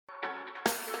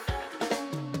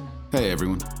Hey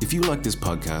everyone, if you like this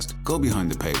podcast, go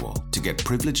behind the paywall to get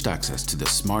privileged access to the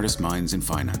smartest minds in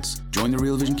finance. Join the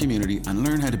Real Vision community and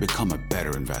learn how to become a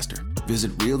better investor.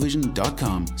 Visit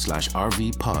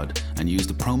realvision.com/RVPod and use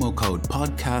the promo code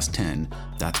PODCAST10,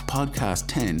 that's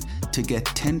PODCAST10, to get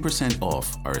 10%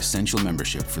 off our essential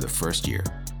membership for the first year.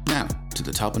 Now, to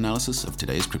the top analysis of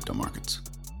today's crypto markets.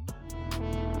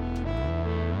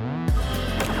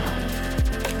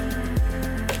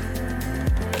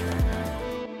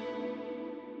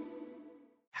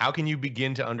 How can you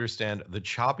begin to understand the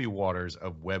choppy waters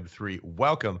of Web3?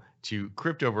 Welcome to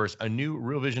Cryptoverse, a new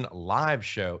Real Vision live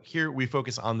show. Here we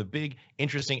focus on the big,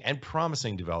 interesting, and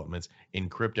promising developments in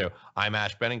crypto. I'm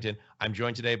Ash Bennington. I'm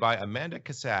joined today by Amanda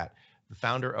Cassatt, the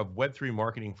founder of Web3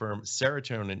 marketing firm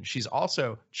Serotonin. She's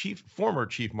also former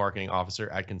chief marketing officer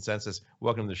at Consensus.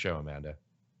 Welcome to the show, Amanda.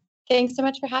 Thanks so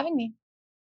much for having me.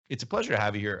 It's a pleasure to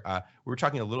have you here. We were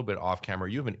talking a little bit off camera.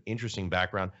 You have an interesting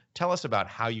background. Tell us about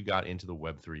how you got into the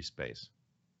Web3 space.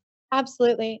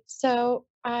 Absolutely. So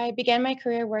I began my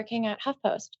career working at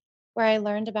HuffPost, where I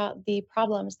learned about the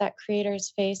problems that creators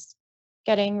face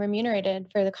getting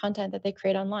remunerated for the content that they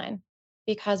create online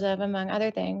because of, among other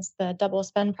things, the double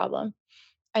spend problem.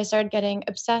 I started getting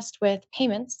obsessed with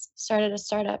payments, started a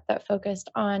startup that focused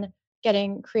on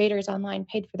getting creators online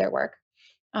paid for their work.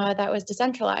 That was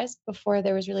decentralized before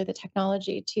there was really the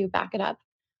technology to back it up.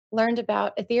 Learned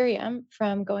about Ethereum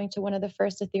from going to one of the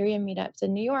first Ethereum meetups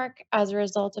in New York as a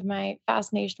result of my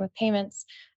fascination with payments.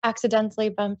 Accidentally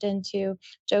bumped into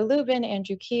Joe Lubin,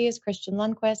 Andrew Keys, Christian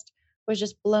Lundquist, was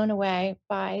just blown away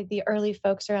by the early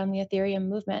folks around the Ethereum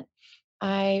movement.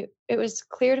 It was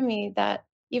clear to me that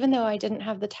even though I didn't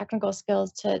have the technical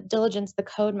skills to diligence the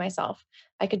code myself,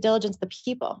 I could diligence the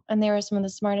people, and they were some of the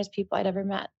smartest people I'd ever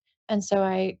met. And so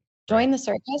I joined the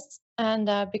circus and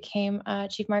became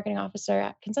chief marketing officer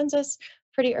at Consensus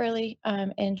pretty early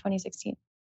in 2016.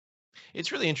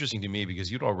 It's really interesting to me because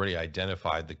you'd already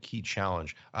identified the key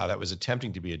challenge that was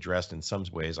attempting to be addressed in some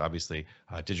ways. Obviously,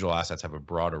 digital assets have a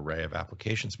broad array of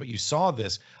applications, but you saw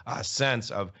this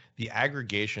sense of the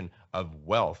aggregation of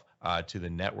wealth to the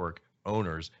network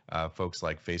owners, folks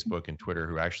like Facebook and Twitter,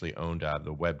 who actually owned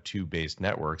the Web2 based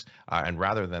networks, and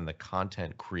rather than the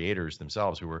content creators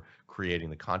themselves who were creating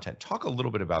the content. Talk a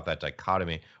little bit about that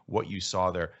dichotomy, what you saw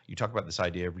there. You talk about this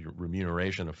idea of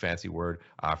remuneration, a fancy word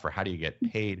for how do you get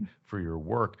paid for your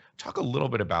work. Talk a little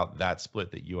bit about that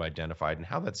split that you identified and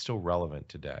how that's still relevant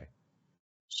today.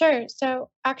 Sure. So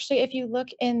actually, if you look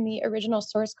in the original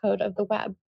source code of the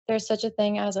web, there's such a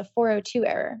thing as a 402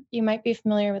 error. You might be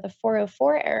familiar with a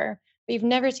 404 error, but you've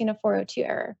never seen a 402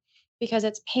 error because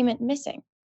it's payment missing.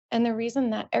 And the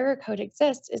reason that error code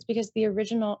exists is because the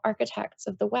original architects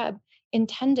of the web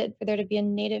intended for there to be a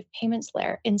native payments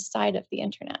layer inside of the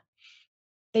internet.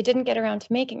 They didn't get around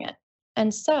to making it.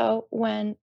 And so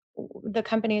when the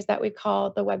companies that we call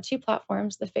the Web2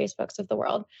 platforms, the Facebooks of the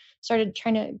world,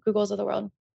 Googles of the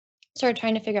world, started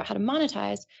trying to figure out how to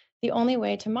monetize, the only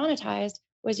way to monetize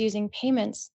was using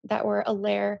payments that were a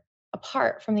layer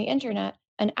apart from the internet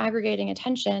and aggregating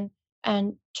attention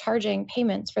and charging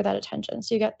payments for that attention.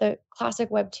 So you get the classic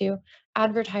Web2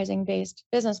 advertising based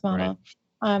business model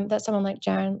that someone like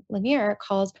Jaron Lanier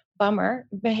calls bummer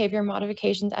behavior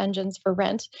modifications engines for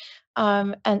rent.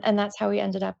 And that's how we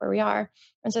ended up where we are.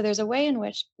 And so there's a way in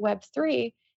which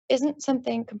Web3 isn't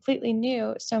something completely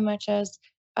new so much as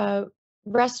a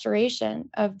restoration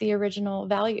of the original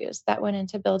values that went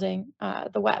into building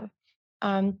the web.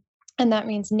 And that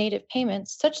means native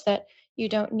payments such that you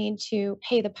don't need to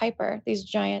pay the piper, these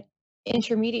giant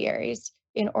intermediaries,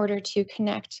 in order to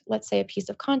connect, let's say, a piece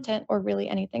of content or really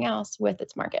anything else with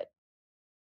its market.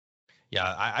 Yeah,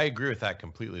 I agree with that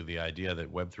completely. The idea that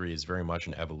Web3 is very much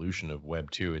an evolution of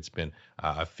Web2. It's been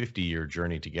a 50-year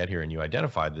journey to get here, and you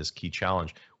identified this key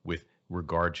challenge with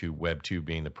regard to Web2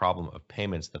 being the problem of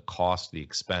payments, the cost, the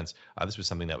expense. This was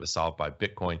something that was solved by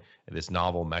Bitcoin, and this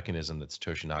novel mechanism that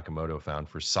Satoshi Nakamoto found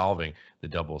for solving the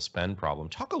double spend problem.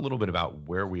 Talk a little bit about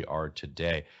where we are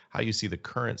today, how you see the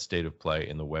current state of play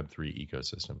in the Web3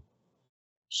 ecosystem.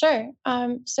 Sure.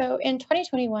 So in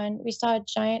 2021, we saw a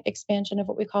giant expansion of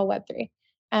what we call Web3.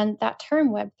 And that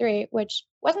term Web3, which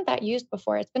wasn't that used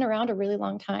before, it's been around a really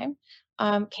long time,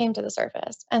 came to the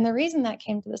surface. And the reason that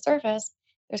came to the surface,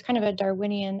 there's kind of a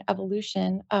Darwinian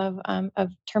evolution of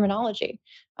terminology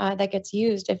that gets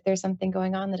used if there's something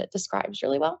going on that it describes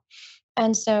really well.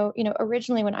 And so,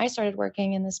 originally when I started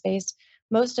working in the space,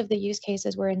 most of the use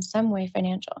cases were in some way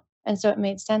financial. And so it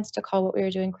made sense to call what we were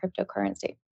doing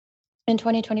cryptocurrency. In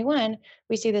 2021,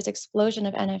 we see this explosion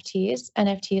of NFTs.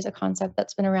 NFT is a concept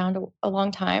that's been around a long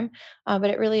time, but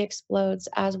it really explodes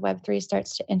as Web3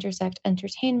 starts to intersect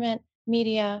entertainment,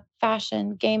 media,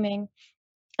 fashion, gaming.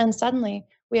 And suddenly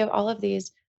we have all of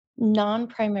these non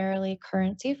primarily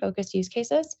currency focused use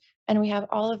cases. And we have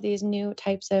all of these new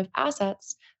types of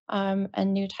assets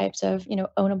and new types of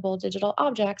ownable digital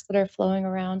objects that are flowing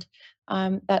around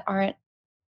that aren't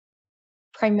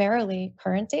primarily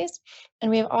currencies.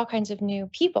 And we have all kinds of new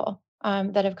people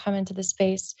that have come into the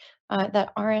space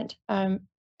that aren't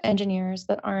engineers,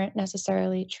 that aren't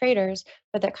necessarily traders,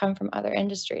 but that come from other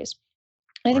industries.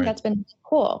 I think Right. that's been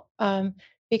cool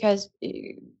because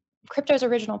crypto's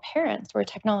original parents were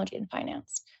technology and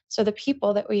finance. So the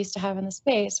people that we used to have in the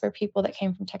space were people that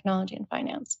came from technology and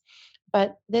finance.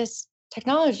 But this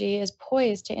technology is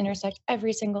poised to intersect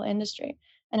every single industry.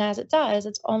 And as it does,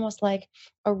 it's almost like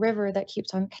a river that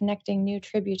keeps on connecting new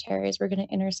tributaries. We're going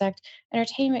to intersect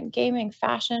entertainment, gaming,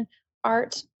 fashion,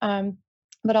 art,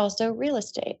 but also real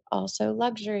estate, also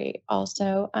luxury,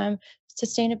 also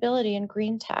sustainability and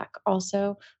green tech.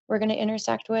 Also, we're going to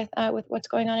intersect with what's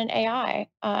going on in AI,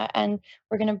 and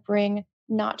we're going to bring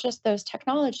not just those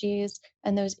technologies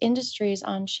and those industries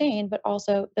on chain, but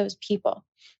also those people.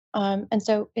 And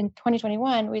so in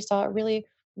 2021, we saw a really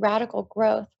radical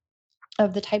growth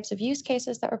of the types of use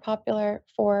cases that were popular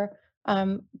for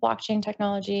blockchain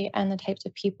technology and the types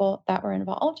of people that were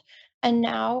involved. And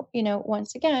now,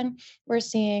 once again, we're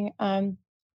seeing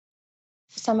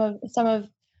some of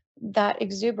that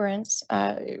exuberance,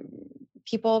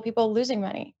 people losing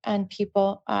money and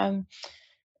people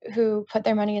who put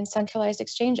their money in centralized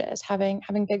exchanges having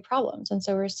big problems. And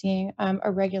so we're seeing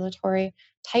a regulatory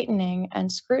tightening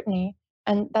and scrutiny.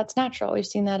 And that's natural. We've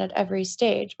seen that at every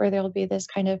stage where there'll be this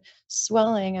kind of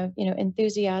swelling of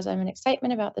enthusiasm and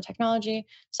excitement about the technology.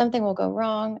 Something will go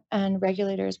wrong, and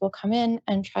regulators will come in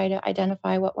and try to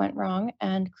identify what went wrong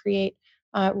and create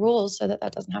rules so that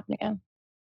that doesn't happen again.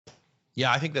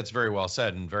 Yeah, I think that's very well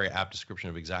said and very apt description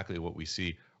of exactly what we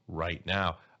see right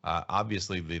now.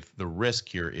 Obviously, the risk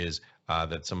here is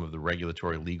that some of the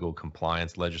regulatory, legal,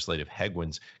 compliance, legislative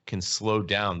headwinds can slow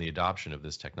down the adoption of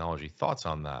this technology. Thoughts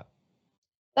on that?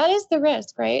 That is the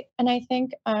risk, right? And I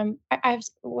think when I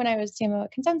was CMO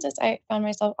at Consensus, I found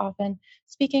myself often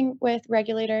speaking with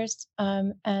regulators,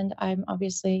 and I'm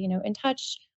obviously in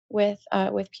touch with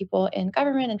people in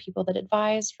government and people that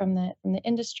advise from the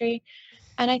industry.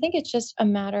 And I think it's just a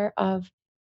matter of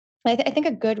I think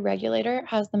a good regulator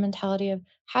has the mentality of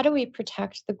how do we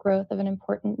protect the growth of an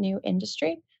important new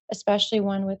industry, especially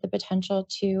one with the potential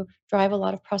to drive a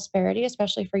lot of prosperity,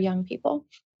 especially for young people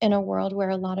in a world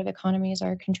where a lot of economies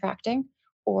are contracting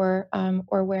or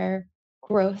where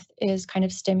growth is kind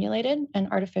of stimulated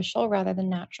and artificial rather than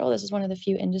natural. This is one of the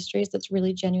few industries that's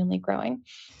really genuinely growing.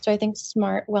 So I think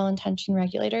smart, well-intentioned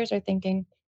regulators are thinking,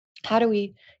 how do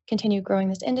we continue growing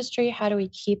this industry? How do we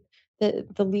keep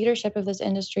the leadership of this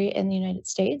industry in the United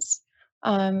States?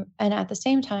 And at the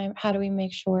same time, how do we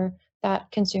make sure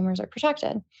that consumers are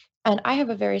protected? And I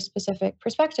have a very specific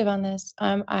perspective on this.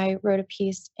 I wrote a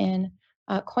piece in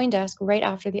CoinDesk right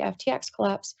after the FTX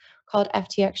collapse called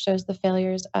FTX Shows the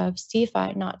Failures of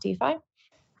CeFi, Not DeFi.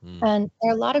 Hmm. And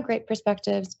there are a lot of great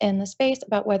perspectives in the space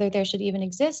about whether there should even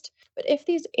exist. But if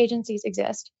these agencies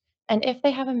exist, and if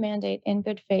they have a mandate in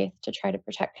good faith to try to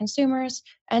protect consumers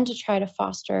and to try to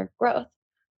foster growth,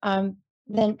 um,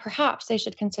 then perhaps they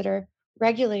should consider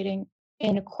regulating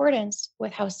in accordance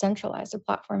with how centralized a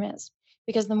platform is.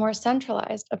 Because the more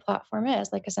centralized a platform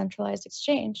is, like a centralized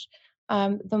exchange,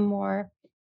 the more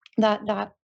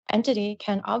that entity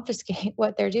can obfuscate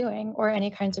what they're doing or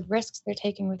any kinds of risks they're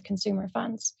taking with consumer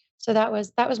funds. So that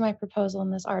was my proposal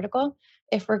in this article.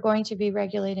 If we're going to be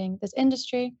regulating this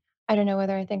industry, I don't know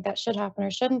whether I think that should happen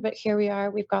or shouldn't, but here we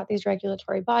are. We've got these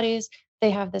regulatory bodies.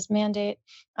 They have this mandate.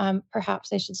 Perhaps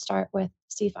they should start with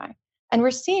CeFi, and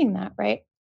we're seeing that, right?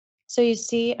 So you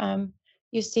see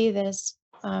this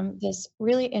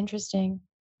really interesting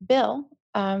bill,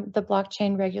 the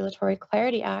Blockchain Regulatory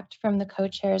Clarity Act from the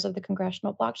co-chairs of the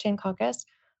Congressional Blockchain Caucus.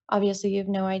 Obviously, you have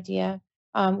no idea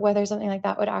whether something like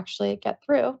that would actually get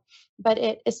through, but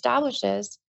it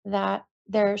establishes that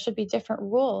there should be different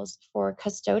rules for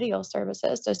custodial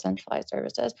services, so centralized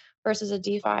services, versus a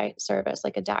DeFi service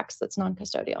like a DAX that's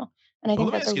non-custodial. And I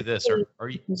Well, think let me that's a ask you this: really are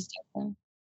you important distinction.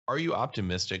 Are you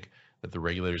optimistic that the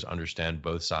regulators understand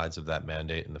both sides of that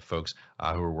mandate and the folks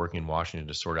who are working in Washington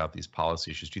to sort out these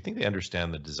policy issues? Do you think they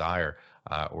understand the desire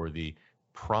or the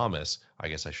promise, I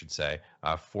guess I should say,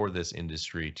 for this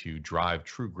industry to drive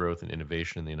true growth and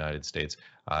innovation in the United States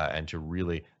and to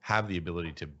really have the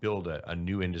ability to build a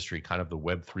new industry, kind of the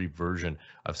Web3 version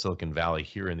of Silicon Valley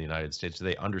here in the United States? Do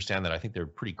they understand that? I think they're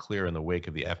pretty clear in the wake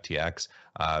of the FTX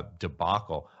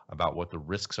debacle about what the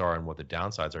risks are and what the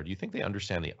downsides are. Do you think they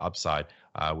understand the upside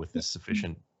with this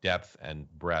sufficient depth and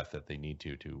breadth that they need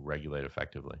to regulate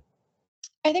effectively?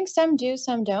 I think some do,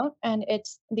 some don't, and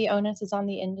it's the onus is on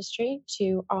the industry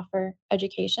to offer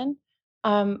education.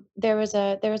 There was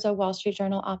a Wall Street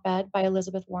Journal op-ed by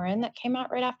Elizabeth Warren that came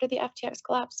out right after the FTX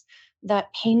collapse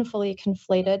that painfully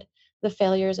conflated the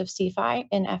failures of CeFi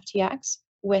in FTX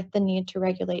with the need to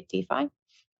regulate DeFi,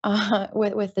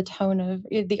 with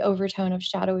the overtone of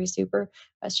shadowy super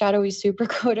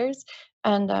coders,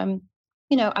 and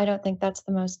I don't think that's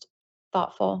the most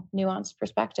thoughtful, nuanced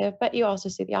perspective. But you also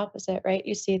see the opposite, right?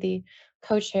 You see the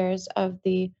co-chairs of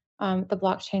the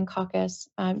blockchain caucus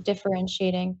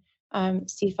differentiating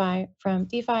CeFi from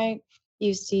DeFi.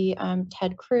 You see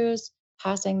Ted Cruz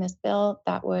passing this bill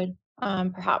that would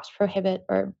perhaps prohibit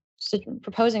or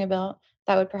proposing a bill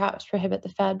that would perhaps prohibit the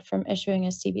Fed from issuing a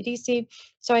CBDC.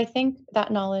 So I think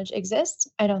that knowledge exists.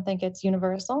 I don't think it's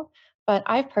universal, but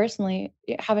I've personally,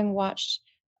 having watched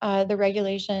the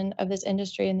regulation of this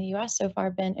industry in the U.S. so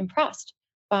far, been impressed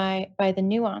by the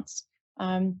nuance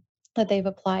that they've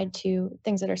applied to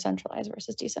things that are centralized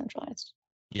versus decentralized.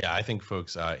 Yeah, I think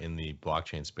folks in the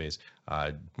blockchain space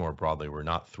more broadly were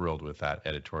not thrilled with that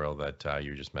editorial that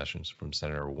you just mentioned from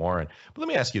Senator Warren. But let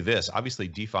me ask you this. Obviously,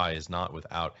 DeFi is not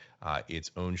without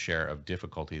its own share of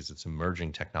difficulties. It's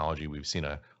emerging technology. We've seen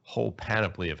a whole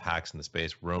panoply of hacks in the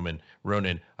space. Ronin,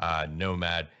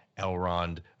 Nomad,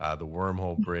 Elrond, the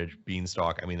Wormhole Bridge,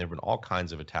 Beanstalk. I mean, there have been all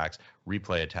kinds of attacks,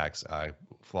 replay attacks,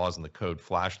 flaws in the code,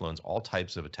 flash loans, all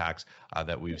types of attacks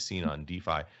that we've seen on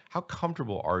DeFi. How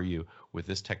comfortable are you with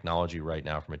this technology right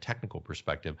now from a technical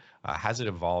perspective? Has it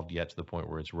evolved yet to the point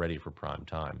where it's ready for prime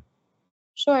time?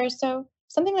 Sure. So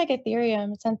something like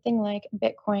Ethereum, something like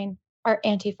Bitcoin are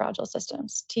anti-fragile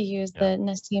systems, to use Yeah, the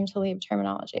Nassim Taleb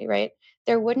terminology, right?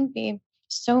 There wouldn't be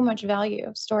so much value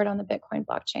stored on the Bitcoin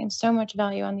blockchain, so much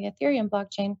value on the Ethereum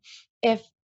blockchain if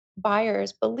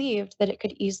buyers believed that it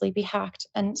could easily be hacked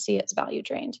and see its value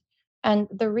drained. And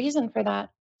the reason for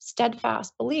that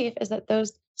steadfast belief is that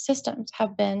those systems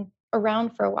have been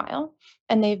around for a while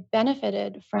and they've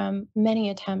benefited from many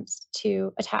attempts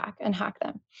to attack and hack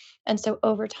them. And so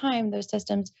over time, those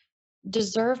systems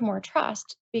deserve more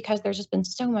trust because there's just been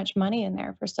so much money in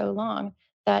there for so long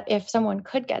that if someone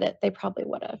could get it, they probably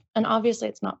would have. And obviously,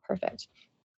 it's not perfect.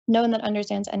 No one that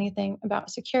understands anything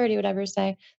about security would ever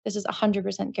say this is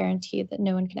 100% guaranteed that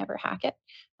no one can ever hack it.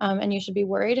 And you should be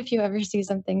worried if you ever see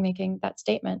something making that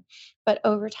statement. But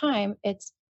over time,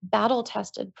 it's battle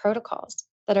tested protocols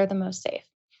that are the most safe.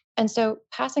 And so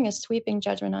passing a sweeping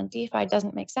judgment on DeFi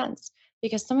doesn't make sense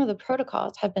because some of the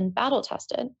protocols have been battle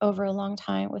tested over a long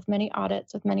time with many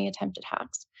audits, with many attempted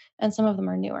hacks, and some of them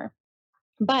are newer.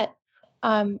 But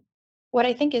um, what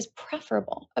I think is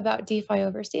preferable about DeFi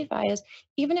over CeFi is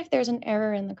even if there's an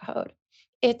error in the code,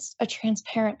 it's a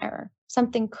transparent error.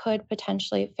 Something could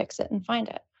potentially fix it and find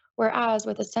it. Whereas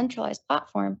with a centralized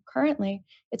platform, currently,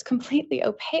 it's completely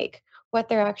opaque what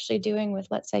they're actually doing with,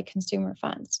 let's say, consumer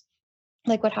funds,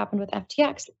 like what happened with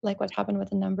FTX, like what's happened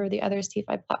with a number of the other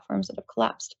CeFi platforms that have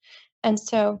collapsed. And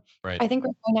so right. I think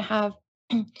we're going to have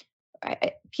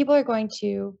people are going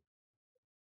to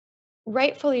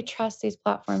rightfully trust these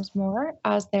platforms more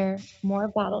as they're more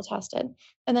battle tested.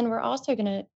 And then we're also going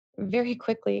to very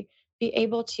quickly be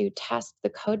able to test the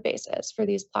code bases for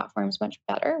these platforms much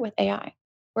better with AI.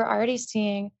 We're already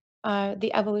seeing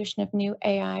the evolution of new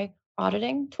AI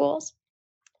auditing tools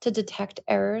to detect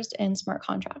errors in smart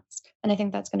contracts. And I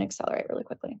think that's going to accelerate really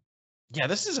quickly. Yeah,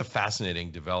 this is a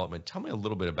fascinating development. Tell me a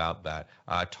little bit about that.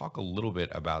 Talk a little bit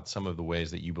about some of the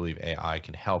ways that you believe AI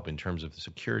can help in terms of the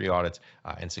security audits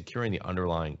and securing the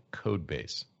underlying code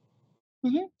base.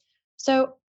 Mhm.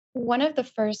 So, one of the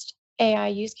first AI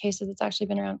use cases that's actually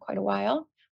been around quite a while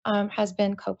has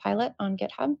been Copilot on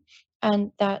GitHub.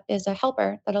 And that is a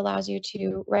helper that allows you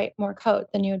to write more code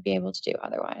than you would be able to do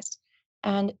otherwise.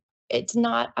 And it's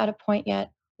not at a point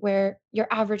yet where your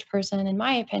average person, in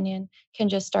my opinion, can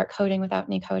just start coding without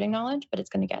any coding knowledge, but it's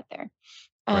going to get there.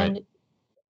 Right. And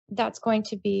that's going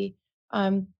to be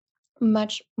um,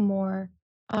 much more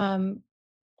um,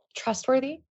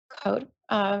 trustworthy code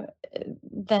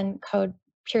than code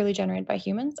purely generated by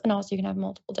humans. And also, you can have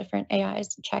multiple different AIs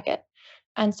to check it.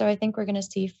 And so, I think we're going to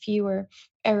see fewer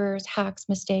errors, hacks,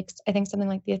 mistakes. I think something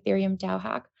like the Ethereum DAO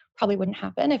hack probably wouldn't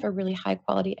happen if a really high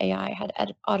quality AI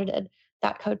had audited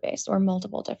that code base or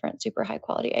multiple different super high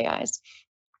quality AIs.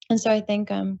 And so, I think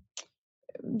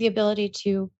the ability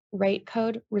to write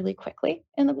code really quickly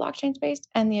in the blockchain space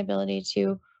and the ability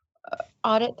to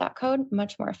audit that code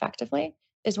much more effectively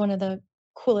is one of the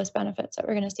coolest benefits that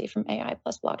we're going to see from AI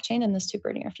plus blockchain in the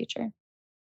super near future.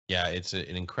 Yeah, it's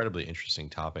an incredibly interesting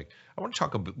topic. I want to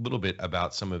talk a little bit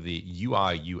about some of the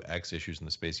UI UX issues in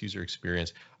the space, user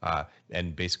experience,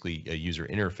 and basically user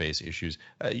interface issues.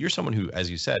 You're someone who, as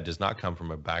you said, does not come from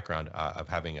a background of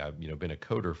having been a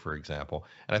coder, for example.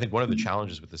 And I think one of the Mhm.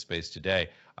 challenges with the space today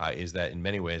is that in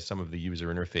many ways, some of the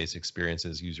user interface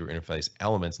experiences, user interface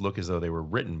elements look as though they were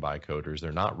written by coders.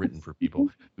 They're not written for people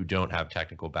Mhm. who don't have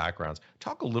technical backgrounds.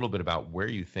 Talk a little bit about where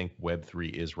you think Web3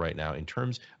 is right now in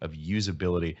terms of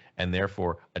usability and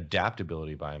therefore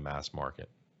adaptability by a mass market.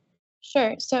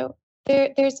 Sure. So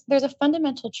there's a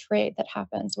fundamental trade that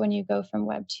happens when you go from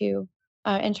Web 2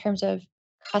 in terms of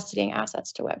custodying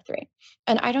assets to Web 3.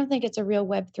 And I don't think it's a real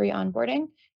Web 3 onboarding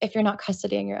if you're not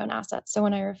custodying your own assets. So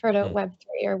when I refer to Mm, Web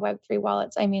 3 or Web 3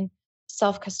 wallets, I mean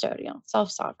self custodial, self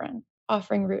sovereign,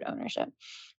 offering root ownership.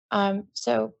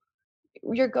 So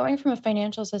you're going from a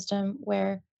financial system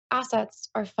where assets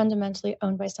are fundamentally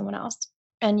owned by someone else,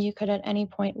 and you could at any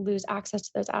point lose access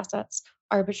to those assets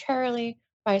arbitrarily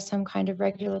by some kind of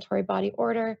regulatory body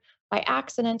order, by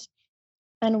accident.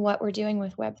 And what we're doing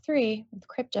with Web3, with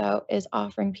crypto, is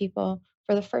offering people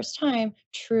for the first time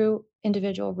true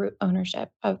individual root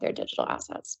ownership of their digital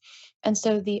assets. And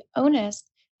so the onus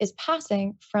is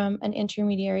passing from an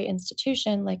intermediary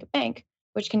institution like a bank,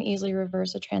 which can easily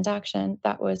reverse a transaction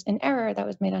that was in error, that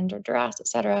was made under duress, et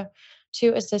cetera,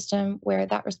 to a system where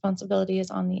that responsibility is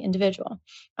on the individual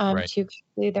right. to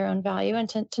calculate their own value and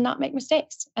to not make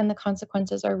mistakes. And the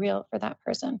consequences are real for that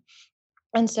person.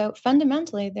 And so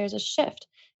fundamentally, there's a shift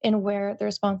in where the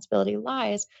responsibility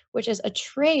lies, which is a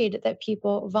trade that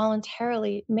people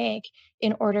voluntarily make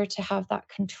in order to have that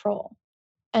control.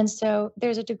 And so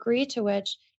there's a degree to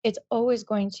which it's always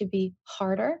going to be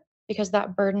harder because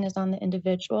that burden is on the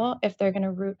individual if they're going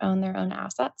to root own their own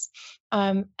assets.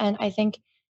 And I think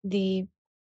the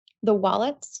the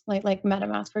wallets, like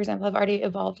MetaMask, for example, have already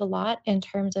evolved a lot in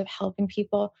terms of helping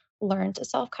people learn to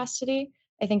self-custody.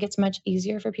 I think it's much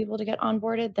easier for people to get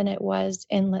onboarded than it was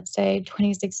in, let's say,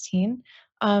 2016.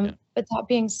 Yeah. But that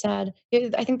being said,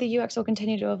 I think the UX will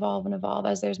continue to evolve and evolve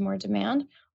as there's more demand.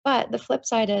 But the flip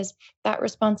side is that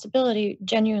responsibility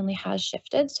genuinely has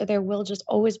shifted. So there will just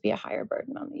always be a higher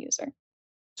burden on the user.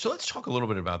 So let's talk a little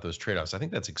bit about those trade-offs. I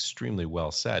think that's extremely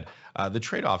well said. The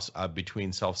trade-offs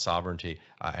between self-sovereignty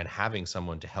and having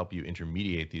someone to help you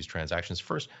intermediate these transactions.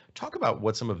 First, talk about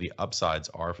what some of the upsides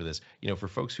are for this. You know, for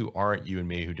folks who aren't you and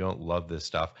me, who don't love this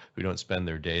stuff, who don't spend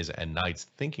their days and nights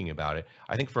thinking about it.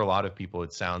 I think for a lot of people,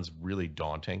 it sounds really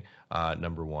daunting.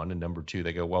 Number one, and number two,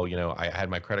 they go, well, I had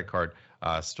my credit card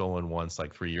stolen once,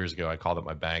 like 3 years ago. I called up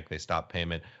my bank. They stopped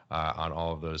payment on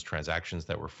all of those transactions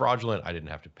that were fraudulent. I didn't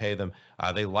have to pay them.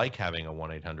 They like having a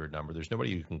 1-800 number. There's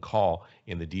nobody you can call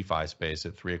in the DeFi space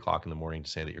at 3 o'clock in the morning to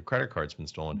say that your credit card's been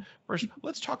stolen. First,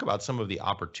 let's talk about some of the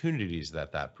opportunities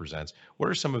that that presents. What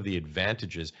are some of the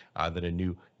advantages that a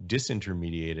new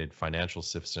disintermediated financial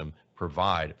system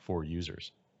provide for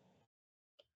users?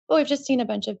 Well, we've just seen a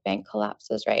bunch of bank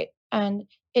collapses, right? And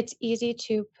it's easy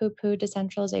to poo-poo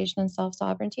decentralization and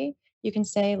self-sovereignty. You can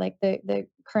say like the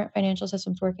current financial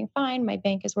system's working fine, my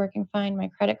bank is working fine, my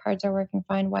credit cards are working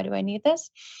fine. Why do I need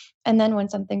this? And then when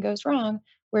something goes wrong,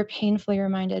 we're painfully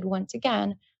reminded once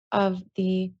again of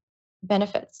the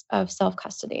benefits of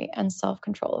self-custody and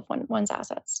self-control of one's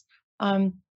assets.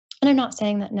 Um, and I'm not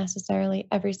saying that necessarily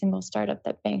every single startup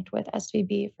that banked with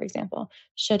SVB, for example,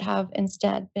 should have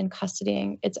instead been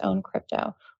custodying its own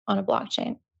crypto on a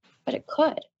blockchain, but it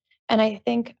could. And I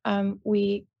think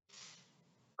we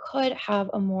could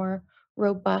have a more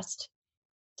robust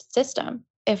system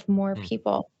if more Hmm.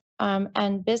 people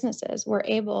and businesses were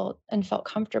able and felt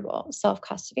comfortable self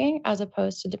custodying as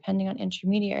opposed to depending on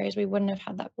intermediaries. We wouldn't have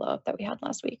had that blow up that we had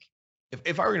last week.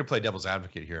 If I were going to play devil's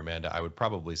advocate here, Amanda, I would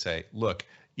probably say, look,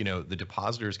 the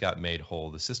depositors got made whole,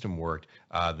 the system worked,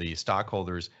 the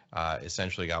stockholders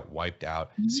essentially got wiped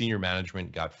out, Mhm. senior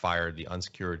management got fired, the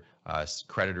unsecured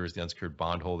creditors, the unsecured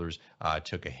bondholders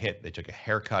took a hit, they took a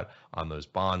haircut on those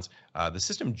bonds. The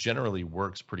system generally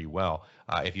works pretty well.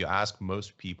 If you ask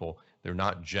most people, they're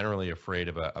not generally afraid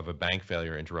of a bank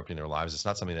failure interrupting their lives. It's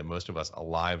not something that most of us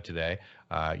alive today,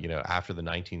 after the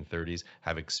 1930s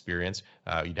have experienced.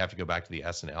 You'd have to go back to the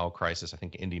S&L crisis. I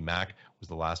think Indy Mac was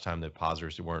the last time that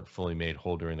depositors weren't fully made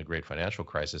whole during the great financial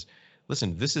crisis.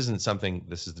 Listen, this isn't something,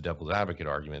 this is the devil's advocate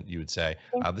argument, you would say,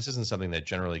 this isn't something that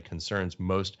generally concerns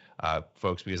most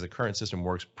folks because the current system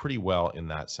works pretty well in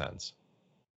that sense.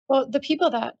 Well, the people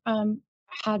that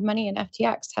had money in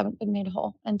FTX haven't been made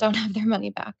whole and don't have their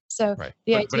money back. So Right.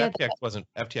 the But idea that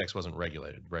FTX wasn't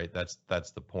regulated, right? That's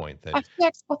the point that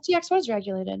FTX was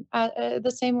regulated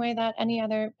the same way that any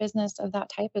other business of that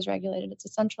type is regulated. It's a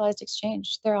centralized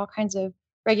exchange. There are all kinds of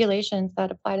regulations that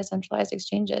apply to centralized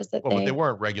exchanges that Well, but they they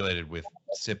weren't regulated with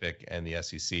SIPC and the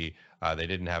SEC. They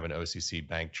didn't have an OCC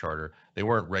bank charter. They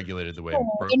weren't regulated the way no,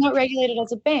 they're not brokerage regulated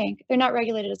as a bank. They're not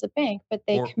regulated as a bank, but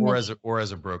they or committed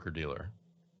as a broker dealer.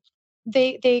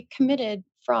 they committed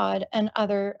fraud and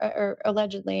other or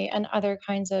allegedly and other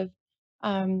kinds of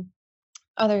um,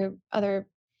 other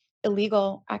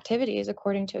illegal activities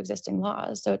according to existing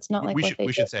laws. So it's not like what they We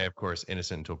did. should say, of course,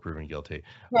 innocent until proven guilty.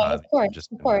 Right,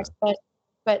 Just of in, course.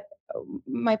 But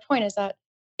my point is that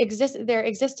there are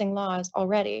existing laws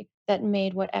already that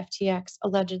made what FTX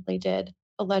allegedly did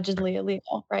allegedly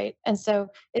illegal, right? And so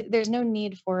there's no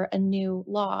need for a new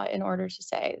law in order to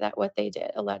say that what they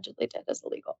did allegedly did is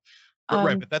illegal.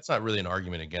 right, Um, but that's not really an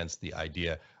argument against the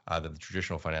idea that the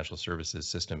traditional financial services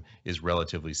system is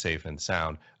relatively safe and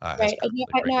sound as right. currently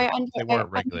No, regulated. They I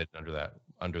weren't regulated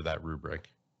under that rubric.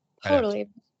 At FTX. totally.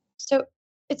 So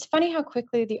it's funny how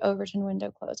quickly the Overton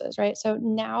window closes, right? So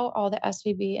now all the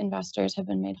SVB investors have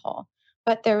been made whole,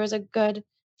 but there was a good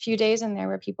few days in there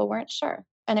where people weren't sure.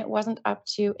 And it wasn't up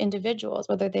to individuals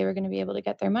whether they were going to be able to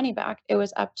get their money back. It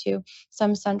was up to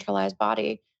some centralized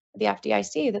body, the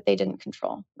FDIC, that they didn't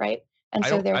control, right? And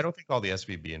so I there's don't think all the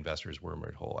SVB investors were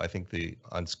made whole. I think the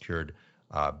unsecured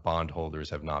bondholders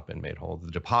have not been made whole.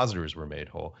 The depositors were made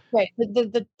whole. right,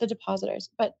 the depositors.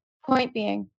 But point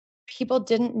being, people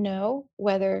didn't know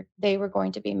whether they were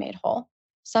going to be made whole.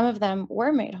 Some of them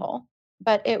were made whole,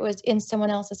 but it was in someone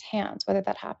else's hands whether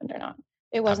that happened or not.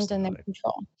 It wasn't in their Absolutely.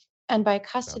 control. And by Yeah.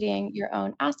 custodying your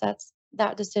own assets,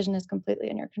 that decision is completely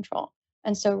in your control.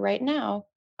 And so right now,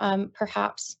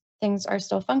 perhaps things are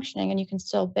still functioning and you can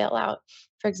still bail out,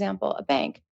 for example, a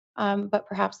bank. But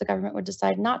perhaps the government would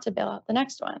decide not to bail out the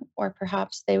next one, or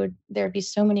perhaps there'd be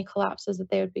so many collapses that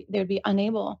they would be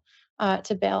unable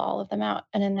to bail all of them out.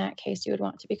 And in that case, you would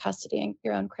want to be custodying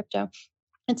your own crypto.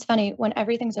 It's funny, when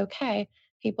everything's okay,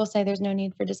 people say there's no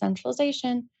need for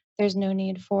decentralization, there's no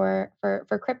need for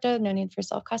crypto, no need for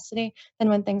self custody. Then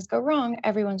when things go wrong,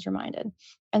 everyone's reminded.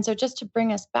 And so just to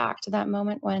bring us back to that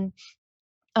moment when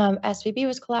SVB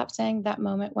was collapsing, that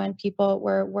moment when people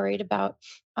were worried about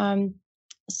um,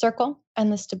 Circle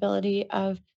and the stability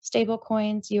of stable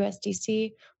coins,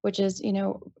 USDC, which is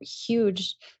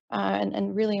huge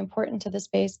and really important to the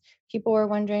space. People were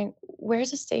wondering,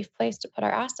 where's a safe place to put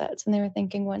our assets? And they were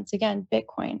thinking once again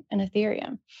Bitcoin and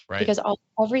Ethereum, Right. because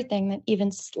everything that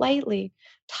even slightly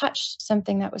touched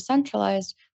something that was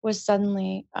centralized was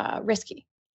suddenly risky.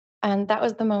 And that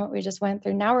was the moment we just went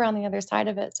through. Now we're on the other side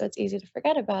of it, so it's easy to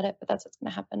forget about it, but that's what's going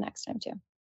to happen next time too.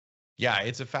 Yeah,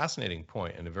 it's a fascinating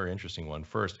point and a very interesting one.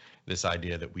 First, this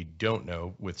idea that we don't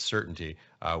know with certainty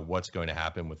what's going to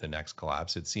happen with the next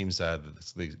collapse. It seems that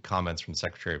the comments from the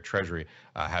Secretary of Treasury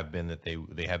have been that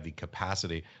they have the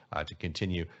capacity to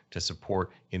continue to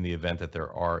support in the event that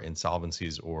there are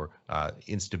insolvencies or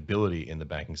instability in the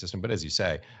banking system. But as you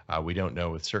say, we don't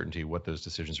know with certainty what those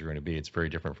decisions are going to be. It's very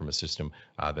different from a system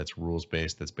that's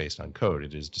rules-based, that's based on code.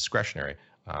 It is discretionary.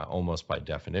 Almost by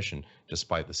definition,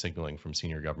 despite the signaling from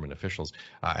senior government officials.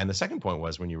 And the second point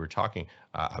was when you were talking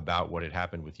about what had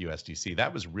happened with USDC,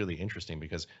 that was really interesting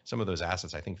because some of those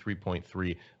assets, I think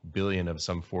 3.3 billion of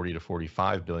some 40 to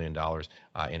 45 billion dollars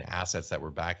in assets that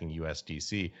were backing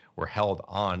USDC were held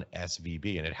on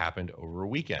SVB, and it happened over a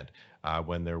weekend.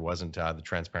 When there wasn't the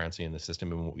transparency in the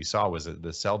system, and what we saw was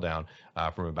the sell down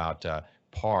from about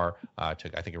par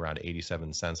took, I think, around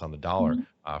 87 cents on the dollar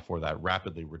Mhm. for that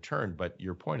rapidly returned. But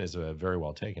your point is a very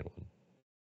well taken one.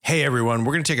 Hey, everyone,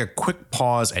 we're going to take a quick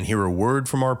pause and hear a word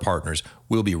from our partners.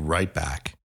 We'll be right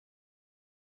back.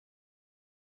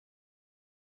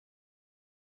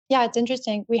 Yeah, it's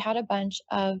interesting. We had a bunch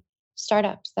of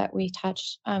startups that we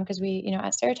touched because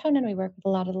at Serotonin, we work with a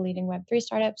lot of the leading Web3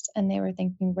 startups, and they were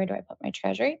thinking, where do I put my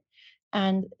treasury?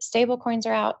 And stable coins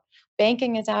are out,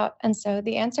 banking is out. And so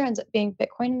the answer ends up being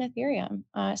Bitcoin and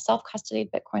Ethereum, self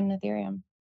custodied Bitcoin and Ethereum.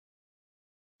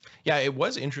 Yeah, it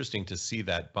was interesting to see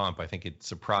that bump. I think it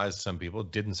surprised some people,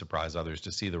 didn't surprise others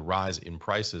to see the rise in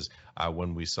prices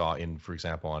when we saw for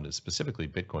example, on specifically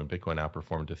Bitcoin. Bitcoin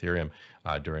outperformed Ethereum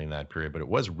during that period. But it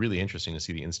was really interesting to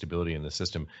see the instability in the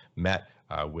system met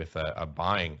with a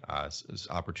buying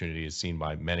opportunity as seen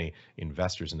by many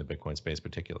investors in the Bitcoin space,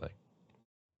 particularly.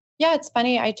 Yeah, it's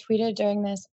funny. I tweeted during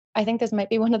this. I think this might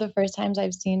be one of the first times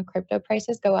I've seen crypto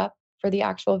prices go up for the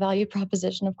actual value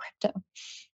proposition of crypto.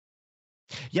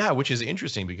 Yeah, which is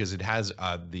interesting because it has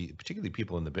the particularly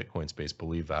people in the Bitcoin space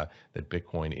believe that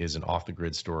Bitcoin is an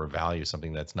off-the-grid store of value,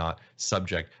 something that's not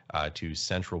subject to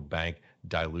central bank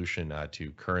dilution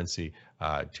to currency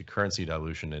to currency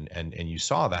dilution, and you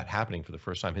saw that happening for the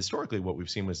first time. Historically, what we've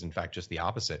seen was in fact just the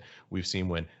opposite. We've seen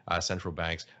when central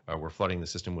banks were flooding the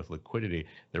system with liquidity,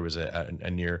 there was a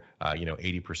near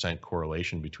 80%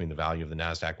 correlation between the value of the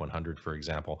Nasdaq 100, for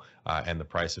example, and the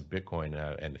price of Bitcoin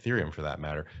and Ethereum, for that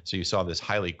matter. So you saw this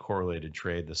highly correlated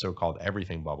trade, the so-called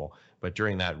everything bubble. But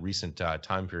during that recent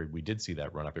time period, we did see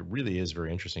that run up. It really is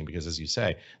very interesting because, as you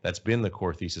say, that's been the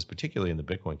core thesis, particularly in the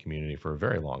Bitcoin community, for a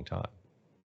very long time.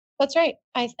 That's right.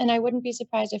 And I wouldn't be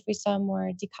surprised if we saw more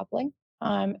decoupling,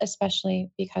 especially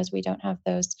because we don't have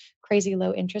those crazy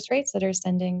low interest rates that are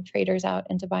sending traders out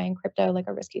into buying crypto like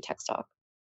a risky tech stock.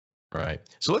 Right.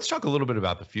 So let's talk a little bit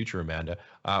about the future, Amanda.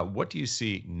 What do you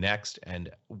see next,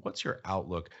 and what's your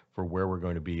outlook for where we're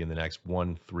going to be in the next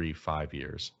 1, 3, 5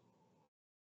 years?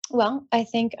 Well, I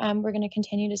think we're going to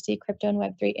continue to see crypto and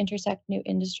Web3 intersect new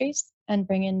industries and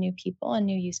bring in new people and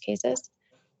new use cases.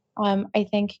 I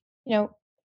think, you know,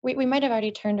 we might have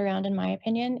already turned around, in my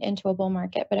opinion, into a bull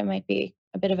market, but it might be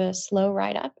a bit of a slow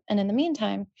ride up. And in the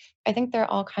meantime, I think there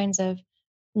are all kinds of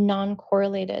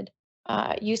non-correlated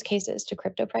use cases to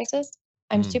crypto prices.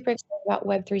 I'm Mm, super excited about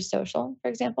Web3 social, for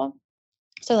example.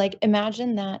 So, like,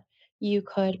 imagine that you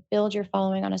could build your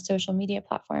following on a social media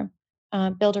platform,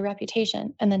 build a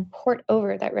reputation, and then port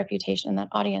over that reputation and that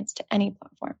audience to any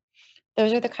platform.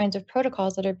 Those are the kinds of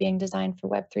protocols that are being designed for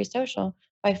Web3 social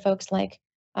by folks like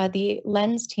the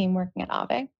Lens team working at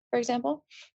Aave, for example.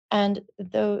 And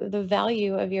the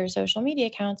value of your social media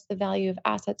accounts, the value of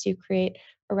assets you create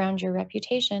around your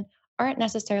reputation aren't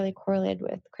necessarily correlated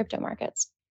with crypto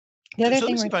markets. The So, other so let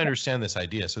thing me see we're if I understand this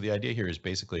idea. So the idea here is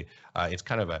basically it's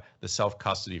kind of the self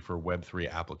custody for Web3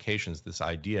 applications. This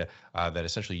idea that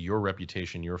essentially your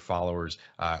reputation, your followers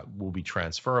will be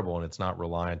transferable, and it's not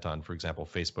reliant on, for example,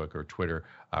 Facebook or Twitter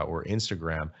or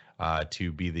Instagram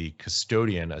to be the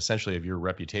custodian, essentially, of your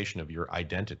reputation, of your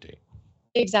identity.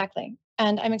 exactly.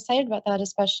 And I'm excited about that,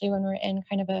 especially when we're in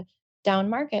kind of a down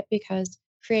market, because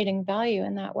creating value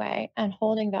in that way and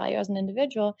holding value as an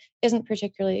individual isn't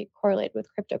particularly correlated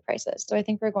with crypto prices. So I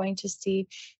think we're going to see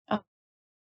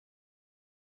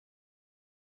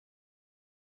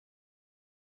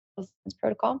this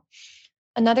protocol.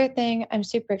 Another thing I'm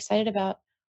super excited about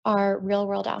are real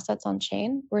world assets on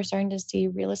chain. We're starting to see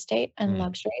real estate and Mm,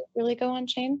 luxury really go on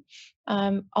chain.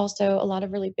 Also, a lot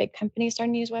of really big companies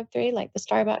starting to use Web3, like the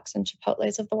Starbucks and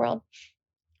Chipotle's of the world.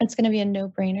 It's going to be a no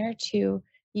brainer to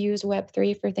use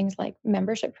Web3 for things like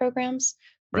membership programs,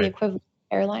 the right. equivalent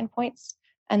of airline points,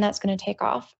 and that's going to take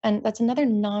off. And that's another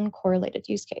non correlated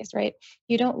use case, right?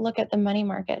 You don't look at the money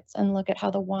markets and look at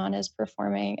how the yuan is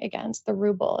performing against the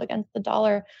ruble, against the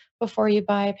dollar before you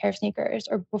buy a pair of sneakers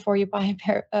or before you buy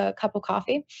a cup of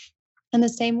coffee. In the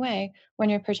same way, when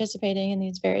you're participating in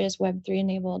these various Web3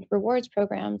 enabled rewards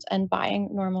programs and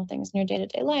buying normal things in your day to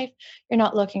day life, you're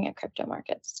not looking at crypto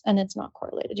markets and it's not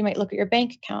correlated. You might look at your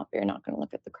bank account, but you're not going to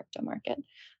look at the crypto market.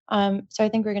 So I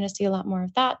think we're going to see a lot more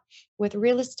of that with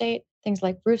real estate. Things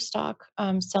like roof stock,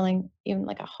 selling even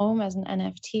like a home as an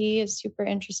NFT is super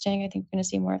interesting. I think we're going to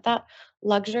see more of that.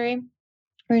 Luxury,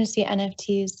 we're going to see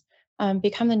NFTs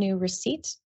become the new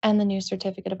receipt and the new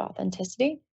certificate of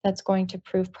authenticity that's going to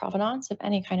prove provenance of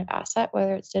any kind of asset,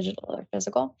 whether it's digital or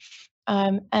physical.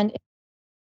 And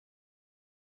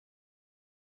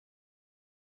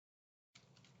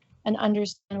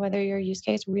understand whether your use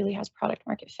case really has product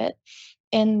market fit.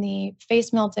 In the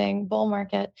face melting bull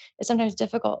market, it's sometimes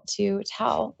difficult to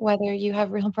tell whether you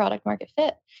have real product market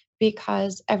fit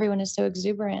because everyone is so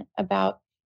exuberant about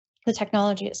the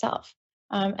technology itself.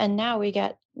 And now we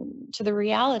get to the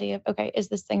reality of, okay, is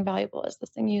this thing valuable? Is this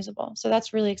thing usable? So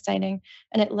that's really exciting.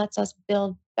 And it lets us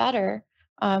build better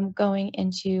going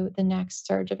into the next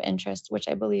surge of interest, which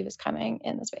I believe is coming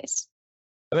in the space.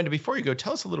 Amanda, before you go,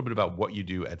 tell us a little bit about what you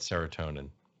do at Serotonin.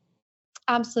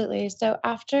 Absolutely. So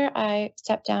after I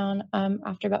stepped down,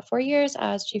 after about 4 years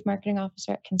as chief marketing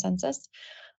officer at Consensus,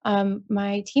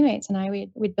 my teammates and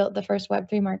we'd built the first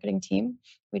Web3 marketing team.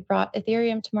 We'd brought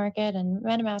Ethereum to market and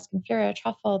MetaMask and Fura,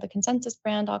 Truffle, the Consensus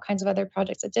brand, all kinds of other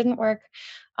projects that didn't work.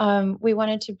 We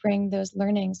wanted to bring those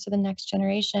learnings to the next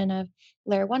generation of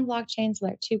layer one blockchains,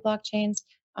 layer two blockchains,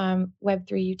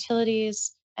 Web3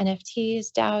 utilities,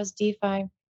 NFTs, DAOs, DeFi,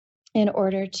 in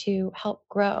order to help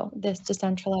grow this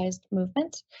decentralized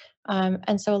movement.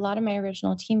 And so a lot of my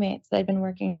original teammates that I'd been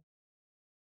working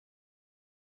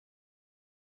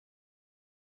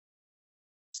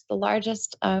the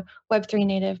largest Web3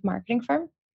 native marketing firm.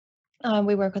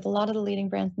 We work with a lot of the leading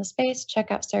brands in the space. Check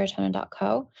out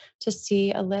serotonin.co to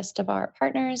see a list of our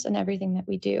partners and everything that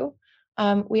we do.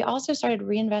 We also started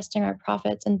reinvesting our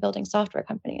profits in building software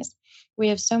companies. We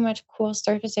have so much cool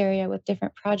surface area with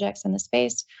different projects in the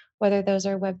space. whether those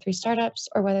are Web3 startups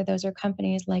or whether those are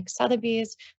companies like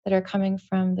Sotheby's that are coming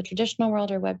from the traditional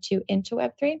world or Web2 into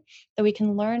Web3, that we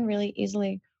can learn really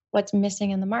easily what's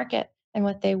missing in the market and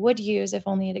what they would use if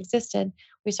only it existed.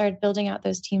 We started building out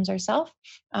those teams ourselves,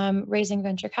 raising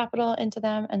venture capital into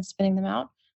them and spinning them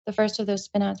out. The first of those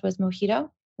spinouts was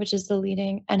Mojito, which is the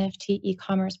leading NFT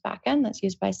e-commerce backend that's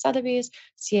used by Sotheby's,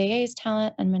 CAA's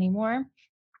talent, and many more.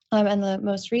 And the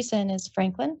most recent is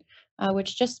Franklin,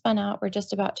 which just spun out. We're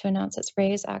just about to announce its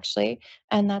raise, actually,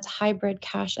 and that's hybrid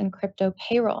cash and crypto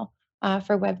payroll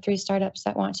for Web3 startups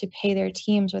that want to pay their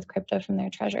teams with crypto from their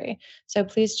treasury. So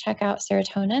please check out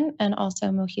Serotonin and also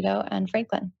Mojito and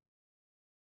Franklin.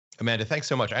 Amanda, thanks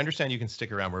so much. I understand you can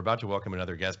stick around. We're about to welcome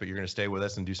another guest, but you're going to stay with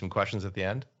us and do some questions at the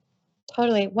end?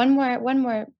 Totally. One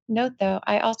more note, though.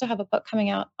 I also have a book coming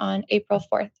out on April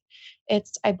 4th.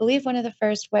 It's, I believe, one of the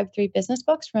first Web3 business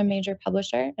books from a major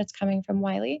publisher. It's coming from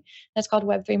Wiley. And it's called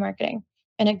Web3 Marketing.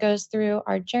 And it goes through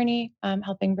our journey,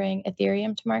 helping bring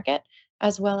Ethereum to market,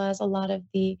 as well as a lot of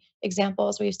the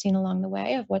examples we've seen along the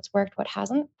way of what's worked, what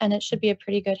hasn't. And it should be a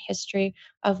pretty good history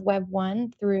of Web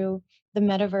 1 through the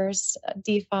metaverse,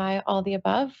 DeFi, all the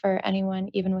above for anyone,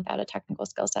 even without a technical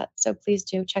skill set. So please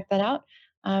do check that out.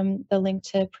 The link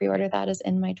to pre-order that is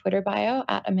in my Twitter bio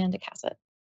at Amanda Cassett.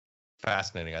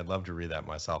 Fascinating. I'd love to read that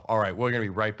myself. All right, we're going to be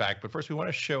right back. But first, we want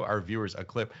to show our viewers a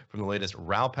clip from the latest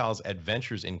Raoulpal's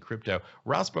Adventures in Crypto.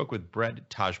 Raoul spoke with Brett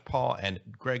Tajpal and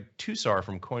Greg Tusar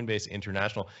from Coinbase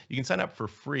International. You can sign up for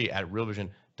free at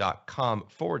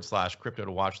realvision.com/crypto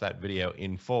to watch that video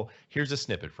in full. Here's a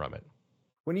snippet from it.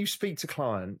 When you speak to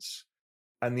clients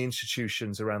and the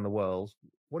institutions around the world,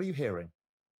 what are you hearing?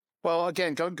 Well,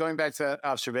 again, going back to that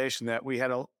observation that we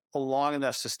had a long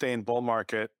enough sustained bull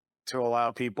market to allow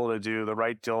people to do the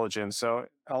right diligence. So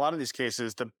a lot of these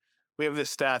cases, we have this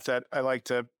stat that I like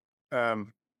to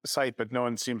cite, but no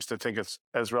one seems to think it's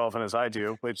as relevant as I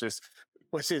do, which is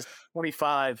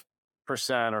 25%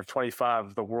 or 25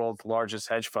 of the world's largest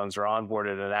hedge funds are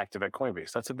onboarded and active at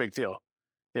Coinbase. That's a big deal.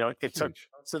 It took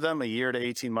most of them a year to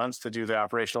 18 months to do the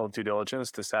operational due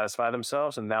diligence to satisfy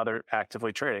themselves, and now they're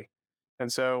actively trading.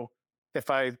 And so if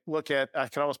I look at, I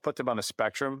can almost put them on a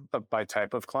spectrum by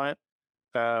type of client.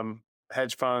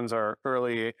 Hedge funds are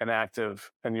early and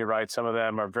active, and you're right, some of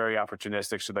them are very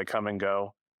opportunistic, so they come and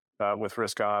go with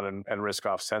risk on and risk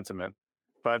off sentiment.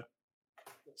 But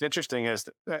what's interesting is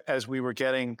that as we were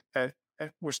getting,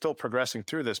 we're still progressing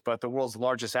through this, but the world's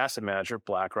largest asset manager,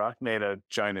 BlackRock, made a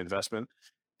giant investment.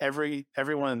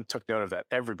 Everyone took note of that.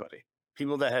 Everybody,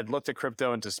 people that had looked at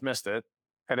crypto and dismissed it,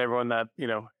 and everyone that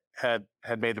had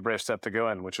made the brave step to go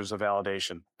in, which was a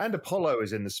validation. And Apollo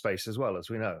is in the space as well, as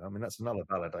we know. I mean, that's another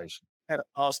validation. And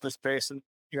also the space, and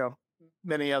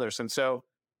many others. And so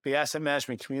the asset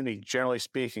management community, generally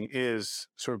speaking, is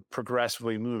sort of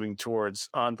progressively moving towards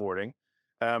onboarding.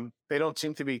 They don't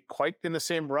seem to be quite in the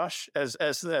same rush as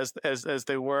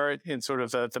they were in sort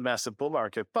of the massive bull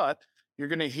market, but you're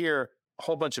going to hear a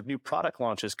whole bunch of new product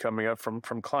launches coming up from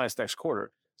clients next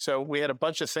quarter. So we had a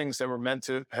bunch of things that were meant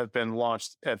to have been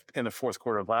launched in the fourth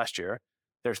quarter of last year.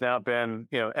 There's now been,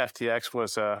 FTX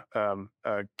was a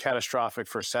catastrophic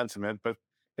for sentiment, but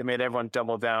it made everyone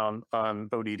double down on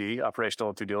ODD,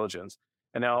 operational due diligence.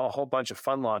 And now a whole bunch of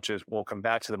fund launches will come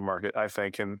back to the market, I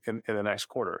think, in the next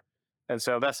quarter. And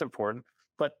so that's important.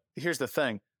 But here's the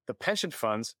thing. The pension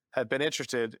funds have been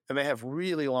interested, and they have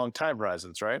really long time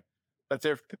horizons, right? But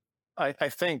I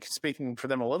think, speaking for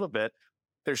them a little bit,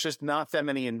 there's just not that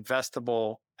many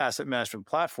investable asset management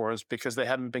platforms because they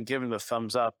haven't been given the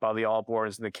thumbs up by the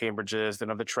Allboards and the Cambridges, they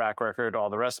don't have the track record,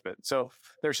 all the rest of it. So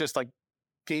there's just like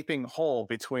gaping hole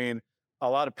between a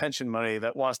lot of pension money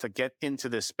that wants to get into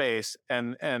this space,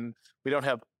 and we don't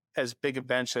have as big a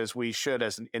bench as we should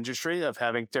as an industry of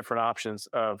having different options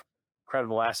of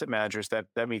credible asset managers that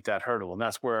meet that hurdle. And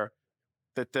that's where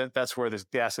the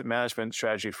asset management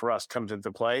strategy for us comes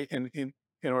into play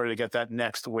in order to get that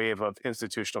next wave of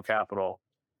institutional capital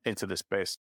into this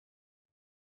space.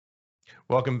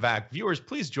 Welcome back. Viewers,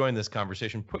 please join this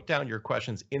conversation. Put down your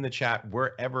questions in the chat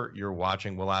wherever you're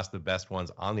watching. We'll ask the best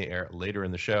ones on the air later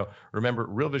in the show. Remember,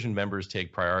 Real Vision members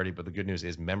take priority, but the good news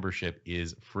is membership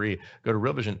is free. Go to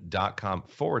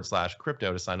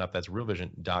realvision.com/crypto to sign up. That's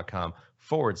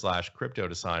realvision.com/crypto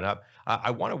to sign up.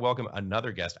 I want to welcome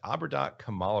another guest, Abhirat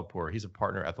Kamalapur. He's a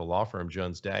partner at the law firm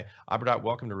Jones Day. Abhirat,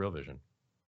 welcome to Real Vision.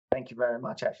 Thank you very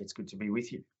much, Ash. It's good to be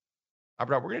with you.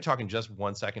 Abhirat, we're going to talk in just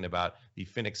 1 second about the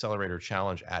FinAccelerator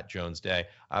Challenge at Jones Day.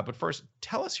 But first,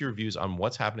 tell us your views on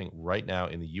what's happening right now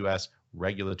in the U.S.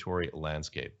 regulatory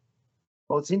landscape.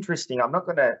 Well, it's interesting. I'm not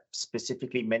going to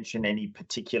specifically mention any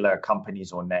particular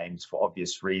companies or names for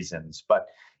obvious reasons, but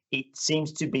it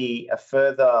seems to be a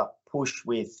further push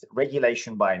with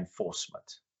regulation by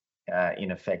enforcement,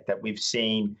 in effect, that we've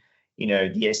seen,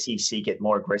 the SEC get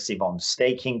more aggressive on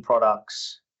staking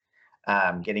products,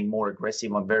 getting more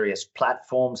aggressive on various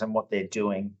platforms and what they're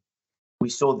doing. We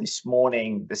saw this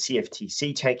morning the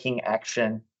CFTC taking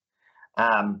action.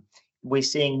 We're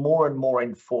seeing more and more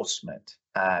enforcement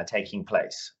taking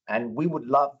place. And we would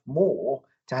love more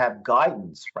to have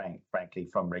guidance, frankly,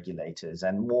 from regulators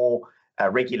and more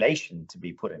regulation to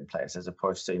be put in place as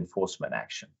opposed to enforcement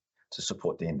action to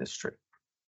support the industry.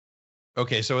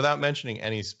 Okay, so without mentioning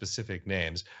any specific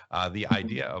names, the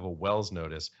idea of a Wells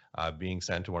notice being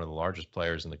sent to one of the largest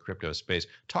players in the crypto space,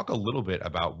 talk a little bit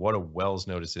about what a Wells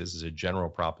notice is as a general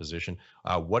proposition,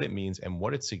 what it means, and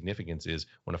what its significance is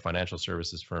when a financial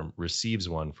services firm receives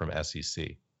one from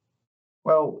SEC.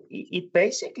 Well, it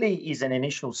basically is an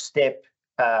initial step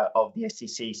of the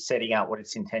SEC setting out what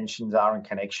its intentions are in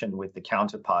connection with the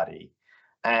counterparty.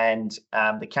 And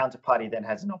the counterparty then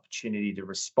has an opportunity to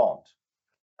respond.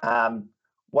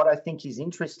 What I think is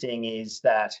interesting is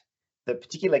that the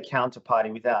particular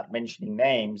counterparty, without mentioning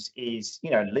names, is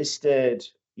listed,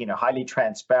 highly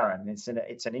transparent.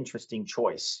 It's an interesting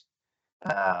choice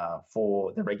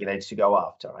for the regulators to go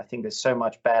after. I think there's so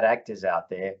much bad actors out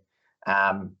there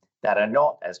that are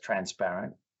not as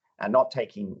transparent and not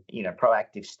taking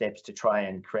proactive steps to try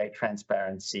and create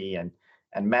transparency and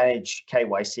manage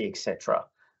KYC, etc.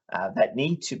 That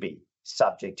need to be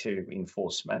subject to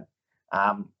enforcement.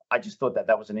 I just thought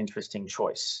that was an interesting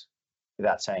choice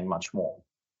without saying much more.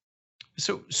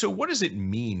 So what does it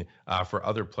mean for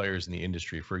other players in the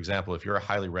industry? For example, if you're a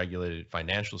highly regulated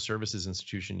financial services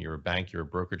institution, you're a bank, you're a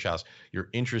brokerage house, you're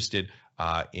interested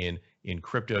in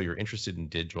crypto, you're interested in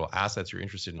digital assets, you're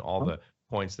interested in all the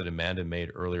points that Amanda made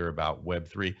earlier about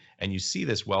Web3, and you see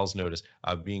this Wells notice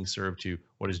being served to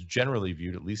what is generally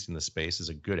viewed, at least in the space, as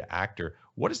a good actor.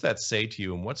 What does that say to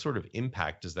you, and what sort of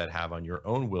impact does that have on your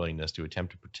own willingness to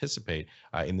attempt to participate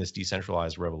in this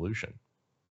decentralized revolution?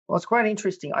 Well, it's quite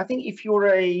interesting. I think if you're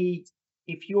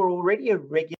already a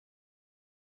regular,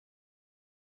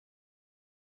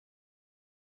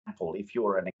 if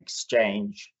you're an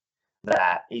exchange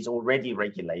that is already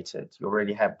regulated, you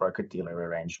already have broker-dealer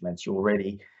arrangements, you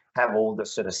already have all the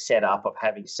sort of setup of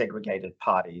having segregated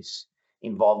parties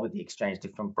involved with the exchange,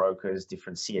 different brokers,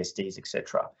 different CSDs,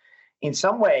 etc. In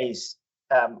some ways,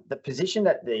 the position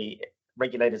that the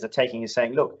regulators are taking is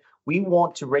saying, look, we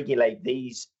want to regulate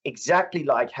these exactly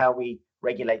like how we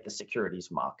regulate the securities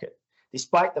market,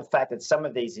 despite the fact that some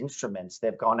of these instruments,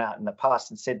 they've gone out in the past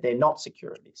and said they're not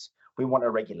securities. We want to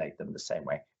regulate them the same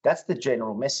way. That's the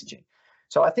general messaging.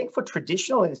 So I think for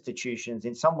traditional institutions,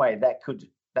 in some way,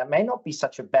 that may not be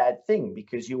such a bad thing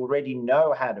because you already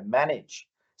know how to manage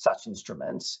such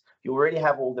instruments. You already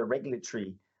have all the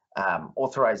regulatory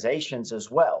authorizations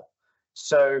as well.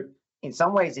 So in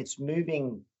some ways, it's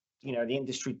moving, the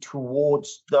industry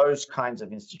towards those kinds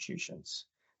of institutions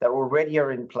that already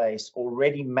are in place,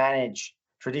 already manage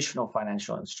traditional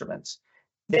financial instruments.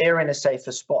 They're in a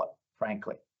safer spot,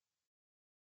 frankly.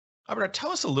 Albert,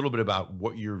 tell us a little bit about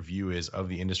what your view is of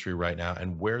the industry right now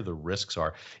and where the risks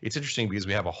are. It's interesting because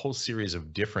we have a whole series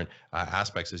of different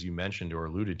aspects, as you mentioned or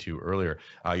alluded to earlier.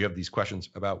 You have these questions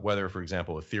about whether, for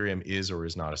example, Ethereum is or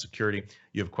is not a security.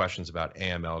 You have questions about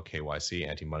AML, KYC,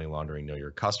 anti-money laundering, know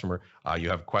your customer. You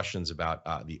have questions about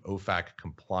the OFAC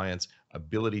compliance,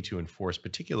 ability to enforce,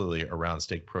 particularly around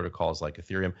stake protocols like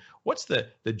Ethereum. What's the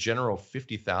general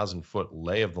 50,000-foot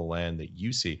lay of the land that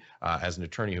you see as an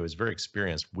attorney who is very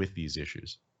experienced with these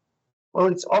issues? Well,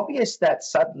 it's obvious that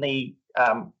suddenly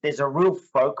there's a real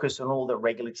focus on all the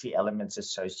regulatory elements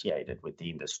associated with the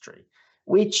industry,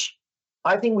 which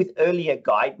I think with earlier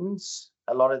guidance,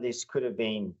 a lot of this could have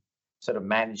been sort of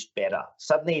managed better.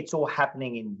 Suddenly it's all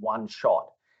happening in one shot.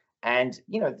 And,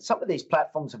 some of these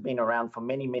platforms have been around for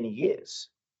many, many years.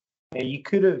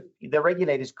 The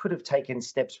regulators could have taken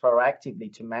steps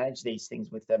proactively to manage these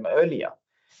things with them earlier,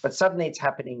 but suddenly it's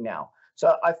happening now.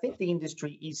 So I think the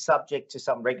industry is subject to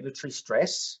some regulatory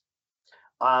stress.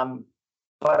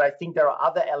 But I think there are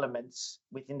other elements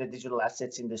within the digital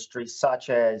assets industry, such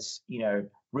as,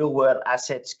 real world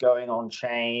assets going on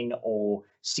chain or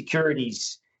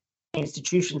securities,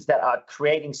 institutions that are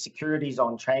creating securities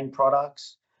on chain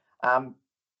products.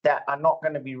 That are not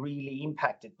going to be really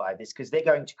impacted by this because they're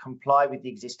going to comply with the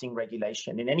existing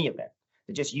regulation in any event.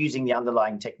 They're just using the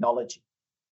underlying technology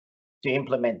to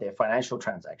implement their financial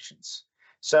transactions.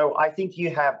 So I think you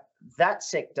have that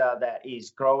sector that is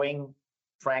growing,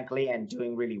 frankly, and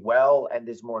doing really well, and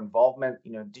there's more involvement.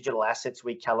 Digital Assets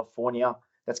Week California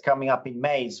that's coming up in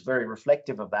May is very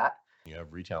reflective of that. You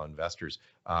have retail investors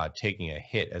taking a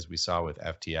hit, as we saw with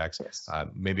FTX. Yes.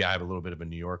 Maybe I have a little bit of a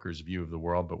New Yorker's view of the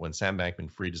world, but when Sam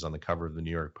Bankman-Fried is on the cover of the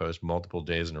New York Post multiple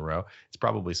days in a row, it's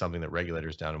probably something that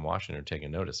regulators down in Washington are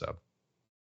taking notice of.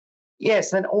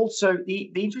 Yes, and also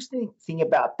the interesting thing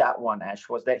about that one, Ash,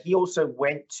 was that he also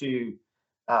went to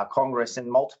Congress and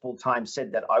multiple times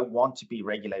said that I want to be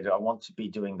regulated, I want to be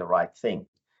doing the right thing.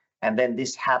 And then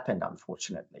this happened,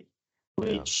 unfortunately,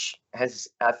 which has,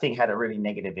 I think, had a really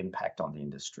negative impact on the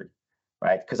industry,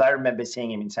 right? Because I remember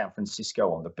seeing him in San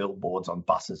Francisco on the billboards, on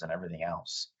buses and everything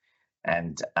else.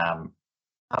 And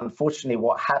unfortunately,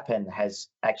 what happened has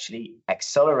actually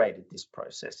accelerated this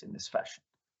process in this fashion.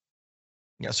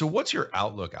 Yeah. So, what's your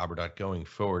outlook, Albert, going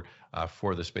forward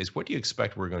for the space? What do you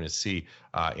expect we're going to see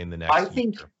in the next I year?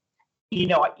 think, you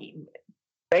know,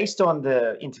 based on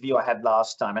the interview I had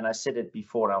last time, and I said it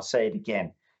before and I'll say it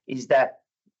again, is that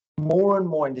more and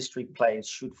more industry players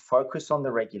should focus on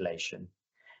the regulation.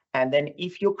 And then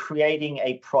if you're creating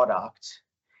a product,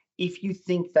 if you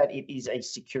think that it is a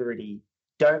security,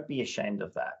 don't be ashamed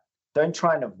of that. Don't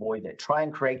try and avoid it. Try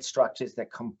and create structures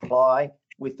that comply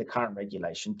with the current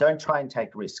regulation. Don't try and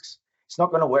take risks. It's not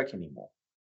going to work anymore,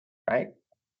 right?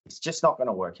 It's just not going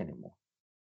to work anymore.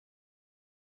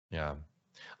 Yeah.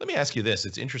 Let me ask you this.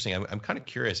 It's interesting. I'm kind of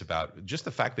curious about just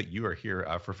the fact that you are here.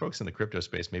 For folks in the crypto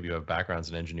space, maybe you have backgrounds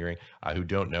in engineering who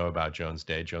don't know about Jones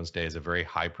Day. Jones Day is a very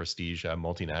high prestige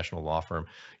multinational law firm.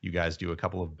 You guys do a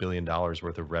couple of $1 billion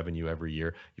worth of revenue every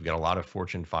year. You've got a lot of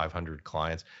Fortune 500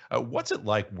 clients. What's it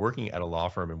like working at a law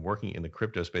firm and working in the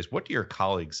crypto space? What do your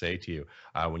colleagues say to you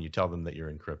when you tell them that you're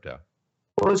in crypto?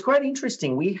 Well, it's quite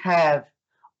interesting. We have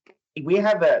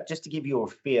just to give you a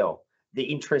feel, the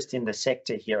interest in the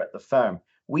sector here at the firm.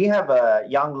 We have a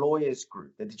young lawyers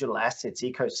group, the digital assets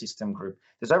ecosystem group.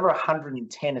 There's over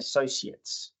 110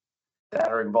 associates that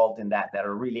are involved in that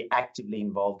are really actively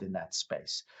involved in that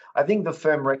space. I think the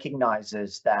firm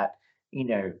recognizes that, you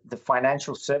know, the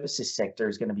financial services sector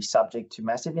is going to be subject to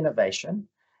massive innovation,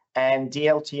 and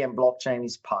DLT and blockchain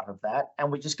is part of that. And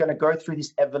we're just going to go through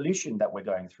this evolution that we're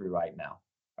going through right now,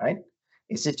 right?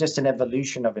 It's just an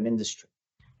evolution of an industry.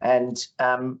 And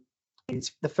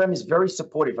the firm is very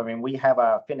supportive. I mean, we have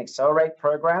our FinAccelerate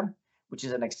program, which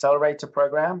is an accelerator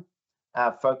program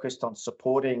focused on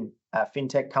supporting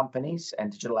fintech companies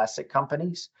and digital asset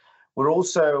companies. We're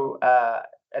also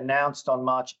announced on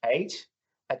March 8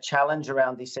 a challenge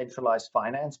around decentralized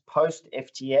finance post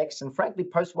FTX, and frankly,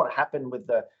 post what happened with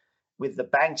the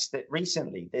banks that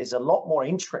recently. There's a lot more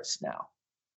interest now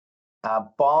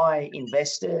by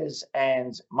investors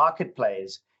and market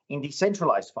players in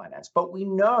decentralized finance. But we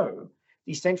know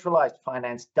decentralized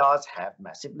finance does have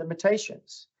massive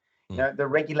limitations. You know, the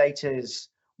regulators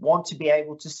want to be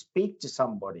able to speak to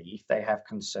somebody if they have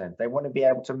concerns. They want to be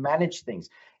able to manage things.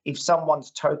 If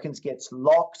someone's tokens gets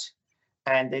locked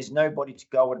and there's nobody to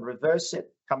go and reverse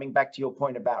it, coming back to your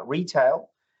point about retail,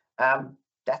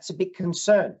 that's a big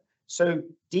concern. So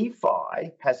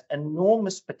DeFi has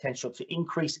enormous potential to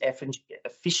increase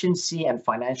efficiency and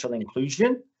financial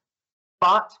inclusion,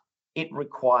 but it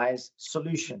requires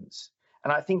solutions.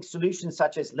 And I think solutions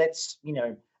such as let's,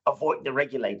 avoid the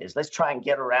regulators, let's try and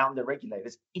get around the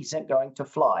regulators, isn't going to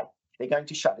fly. They're going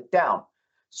to shut it down.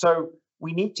 So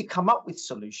we need to come up with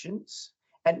solutions,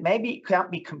 and maybe it can't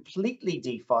be completely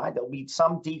DeFi. There'll be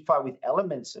some DeFi with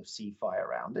elements of CeFi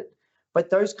around it,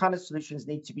 but those kind of solutions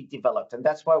need to be developed. And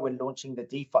that's why we're launching the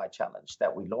DeFi challenge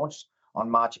that we launched on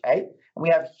March 8th. And we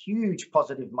have huge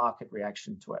positive market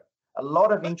reaction to it. A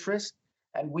lot of interest.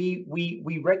 And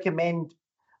we recommend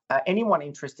anyone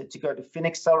interested to go to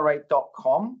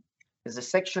finaccelerate.com. There's a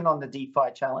section on the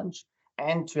DeFi challenge,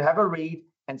 and to have a read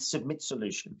and submit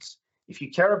solutions. If you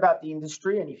care about the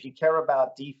industry and if you care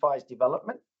about DeFi's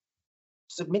development,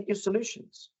 submit your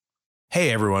solutions. Hey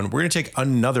everyone, we're going to take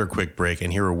another quick break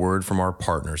and hear a word from our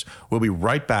partners. We'll be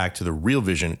right back to the Real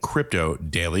Vision Crypto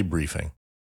Daily Briefing.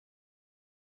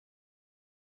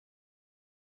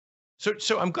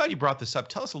 So I'm glad you brought this up.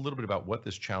 Tell us a little bit about what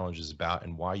this challenge is about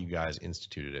and why you guys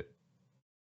instituted it.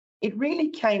 It really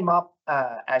came up,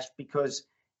 Ash, because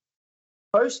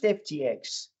post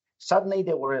FTX, suddenly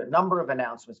there were a number of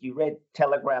announcements. You read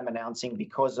Telegram announcing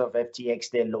because of FTX,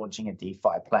 they're launching a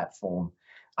DeFi platform.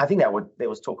 I think there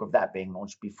was talk of that being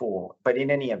launched before, but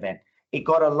in any event, it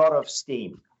got a lot of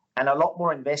steam, and a lot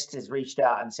more investors reached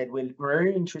out and said, we're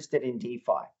very interested in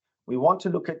DeFi. We want to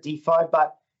look at DeFi,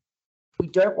 but we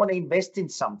don't want to invest in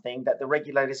something that the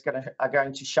regulators are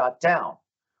going to shut down,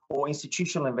 or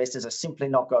institutional investors are simply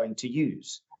not going to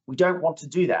use. We don't want to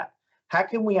do that. How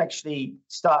can we actually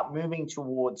start moving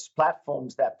towards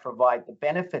platforms that provide the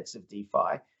benefits of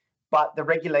DeFi, but the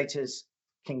regulators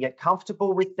can get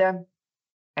comfortable with them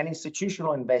and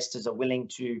institutional investors are willing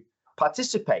to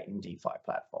participate in DeFi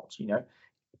platforms.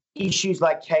 Issues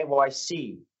like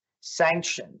KYC,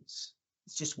 sanctions,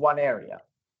 it's just one area.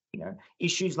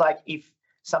 Issues like if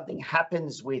something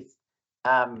happens with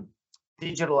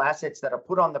digital assets that are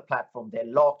put on the platform, they're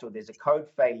locked or there's a code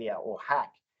failure or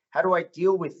hack. How do I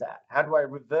deal with that? How do I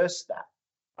reverse that,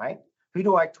 right? Who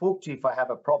do I talk to if I have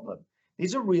a problem?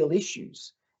 These are real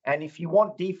issues. And if you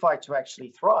want DeFi to actually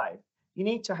thrive, you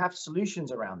need to have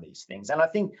solutions around these things. And I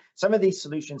think some of these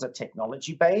solutions are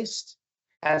technology-based,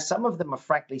 and some of them are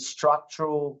frankly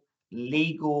structural,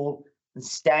 legal,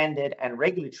 standard, and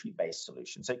regulatory-based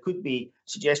solutions. So it could be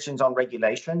suggestions on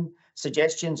regulation,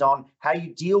 suggestions on how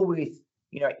you deal with,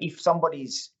 if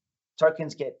somebody's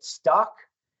tokens get stuck,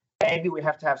 maybe we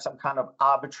have to have some kind of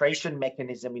arbitration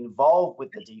mechanism involved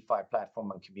with the DeFi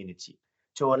platform and community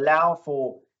to allow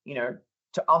for,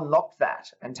 to unlock that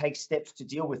and take steps to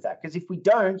deal with that. Because if we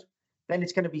don't, then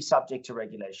it's going to be subject to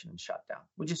regulation and shutdown.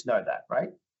 We just know that, right?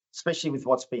 Especially with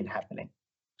what's been happening.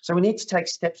 So we need to take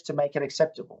steps to make it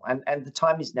acceptable. And the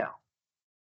time is now.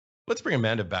 Let's bring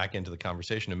Amanda back into the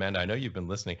conversation. Amanda, I know you've been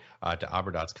listening to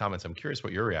Aberdot's comments. I'm curious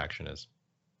what your reaction is.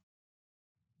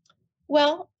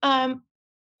 Well,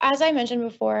 as I mentioned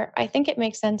before, I think it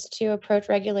makes sense to approach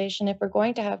regulation, if we're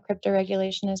going to have crypto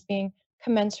regulation, as being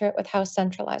commensurate with how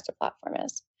centralized a platform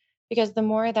is. Because the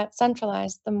more that's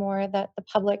centralized, the more that the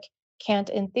public can't,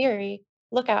 in theory,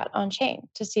 look at on chain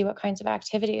to see what kinds of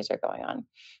activities are going on.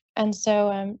 And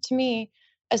so, to me,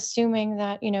 assuming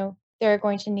that there are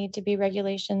going to need to be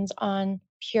regulations on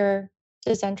pure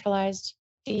decentralized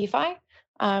DeFi,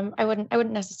 I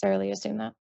wouldn't necessarily assume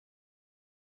that.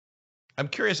 I'm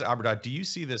curious, Aberdot, do you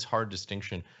see this hard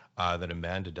distinction that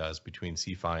Amanda does between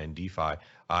CeFi and DeFi?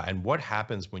 And what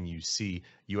happens when you see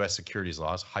U.S. securities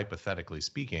laws, hypothetically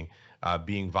speaking,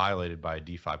 being violated by a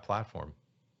DeFi platform?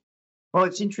 Well,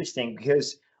 it's interesting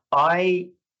because I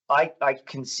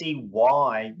can see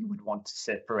why you would want to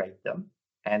separate them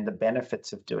and the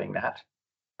benefits of doing that.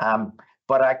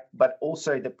 But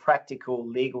also the practical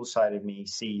legal side of me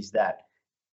sees that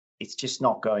it's just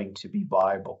not going to be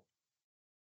viable.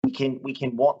 We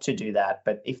can want to do that,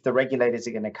 but if the regulators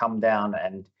are going to come down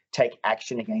and take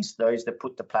action against those that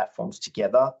put the platforms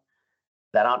together,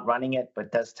 that aren't running it,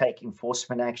 but does take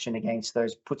enforcement action against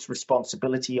those, puts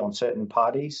responsibility on certain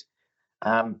parties,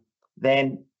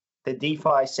 then the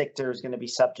DeFi sector is going to be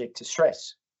subject to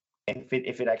stress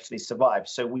if it actually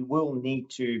survives. So we will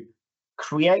need to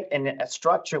create a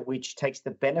structure which takes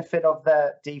the benefit of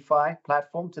the DeFi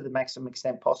platform to the maximum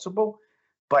extent possible,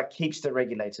 but keeps the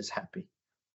regulators happy.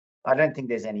 I don't think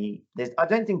there's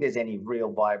any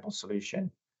real viable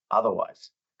solution otherwise.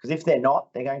 Because if they're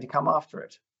not, they're going to come after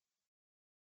it.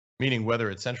 Meaning whether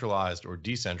it's centralized or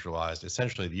decentralized,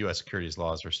 essentially the U.S. securities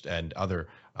laws and other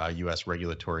U.S.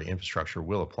 regulatory infrastructure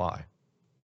will apply.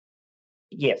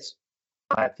 Yes,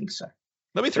 I think so.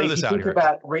 Let me throw this out here. If you think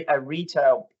about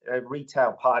a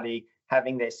retail party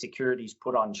having their securities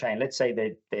put on chain, let's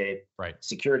say they're right.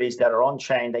 securities that are on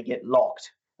chain, they get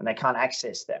locked and they can't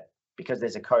access them because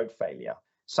there's a code failure.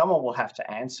 Someone will have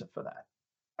to answer for that,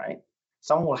 right?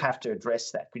 Someone will have to address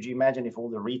that. Could you imagine if all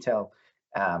the retail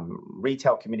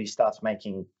community starts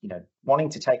wanting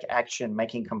to take action,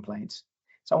 making complaints?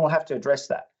 Someone will have to address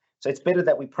that. So it's better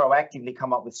that we proactively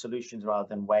come up with solutions rather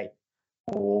than wait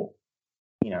for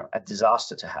a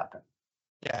disaster to happen.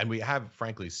 Yeah, and we have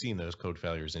frankly seen those code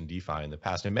failures in DeFi in the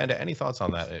past. Amanda, any thoughts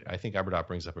on that? I think Aberdot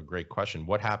brings up a great question.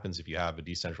 What happens if you have a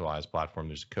decentralized platform,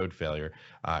 there's a code failure,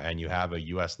 and you have a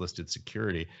US listed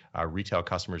security, retail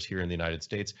customers here in the United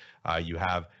States, you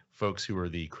have folks who are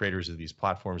the creators of these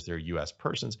platforms, they're US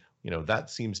persons.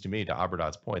 That seems to me, to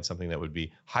Aberdot's point, something that would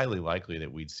be highly likely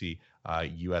that we'd see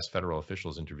US federal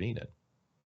officials intervene in.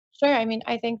 Sure. I mean,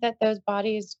 I think that those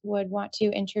bodies would want to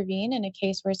intervene in a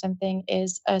case where something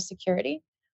is a security.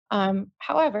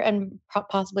 However, and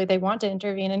possibly they want to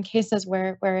intervene in cases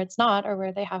where it's not, or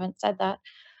where they haven't said that.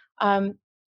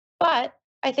 But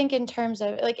I think in terms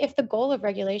of, if the goal of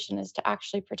regulation is to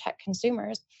actually protect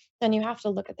consumers, then you have to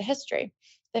look at the history.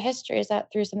 The history is that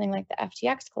through something like the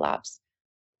FTX collapse,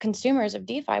 consumers of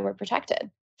DeFi were protected.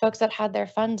 Folks that had their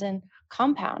funds in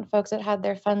Compound, folks that had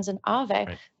their funds in Aave,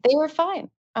 Right. they were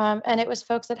fine. And it was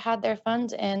folks that had their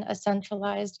funds in a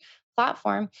centralized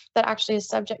platform that actually is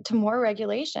subject to more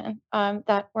regulation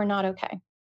that were not okay.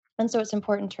 And so it's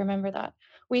important to remember that.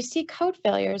 We see code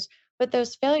failures, but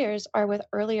those failures are with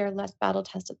earlier, less battle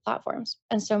tested platforms.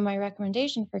 And so my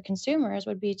recommendation for consumers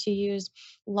would be to use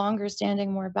longer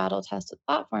standing, more battle tested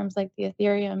platforms like the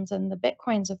Ethereums and the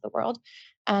Bitcoins of the world.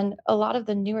 And a lot of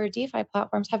the newer DeFi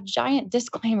platforms have giant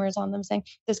disclaimers on them saying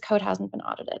this code hasn't been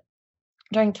audited.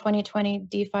 during 2020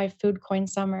 DeFi Food Coin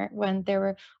Summer, when there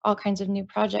were all kinds of new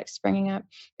projects springing up,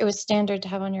 it was standard to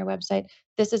have on your website,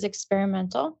 this is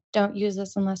experimental. Don't use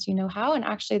this unless you know how. And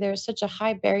actually, there's such a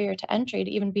high barrier to entry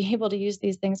to even be able to use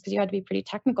these things because you had to be pretty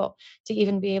technical to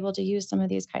even be able to use some of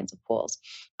these kinds of pools.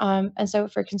 And so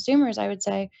for consumers, I would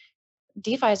say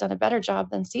DeFi has done a better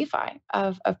job than CeFi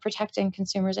of protecting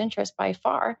consumers' interests by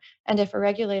far. And if a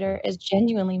regulator is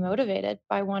genuinely motivated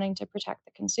by wanting to protect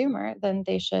the consumer, then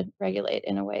they should regulate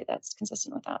in a way that's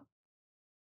consistent with that.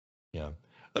 Yeah.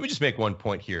 Let me just make one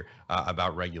point here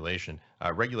about regulation.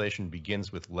 Regulation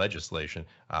begins with legislation.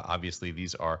 Obviously,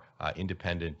 these are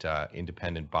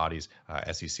independent bodies,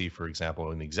 SEC, for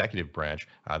example, in the executive branch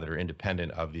that are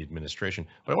independent of the administration.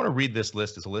 But I want to read this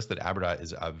list. It's a list that Aberdot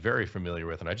is very familiar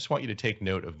with, and I just want you to take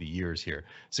note of the years here.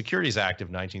 Securities Act of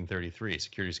 1933,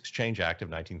 Securities Exchange Act of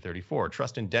 1934,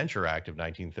 Trust Indenture Act of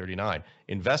 1939,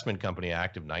 Investment Company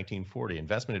Act of 1940,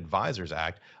 Investment Advisors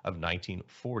Act of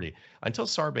 1940. Until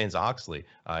Sarbanes-Oxley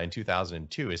in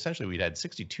 2002, essentially we'd had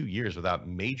 62 years without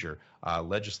major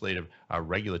legislative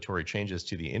regulatory changes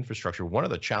to the infrastructure. One of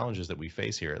the challenges that we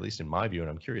face here, at least in my view, and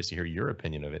I'm curious to hear your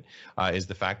opinion of it, is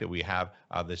the fact that we have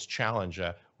this challenge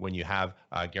when you have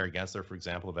Gary Gensler, for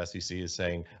example, of SEC, is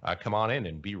saying, come on in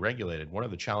and be regulated. One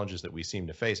of the challenges that we seem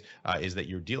to face is that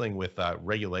you're dealing with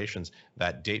regulations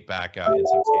that date back, in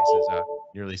some cases,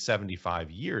 nearly 75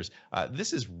 years.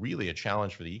 This is really a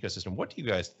challenge for the ecosystem. What do you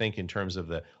guys think in terms of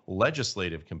the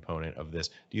legislative component of this?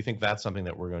 Do you think that's something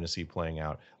that we're going to see playing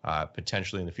out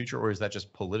potentially in the future, or is that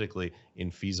just politically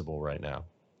infeasible right now?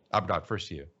 Abdot, first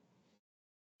to you.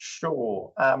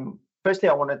 Sure. Firstly,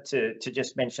 I wanted to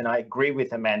just mention, I agree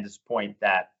with Amanda's point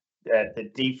that the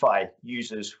DeFi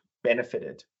users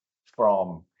benefited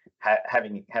from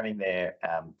having their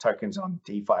tokens on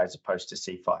DeFi as opposed to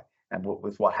CeFi, and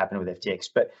with what happened with FTX.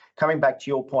 But coming back to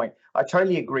your point, I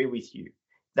totally agree with you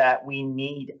that we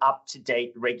need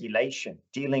up-to-date regulation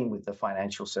dealing with the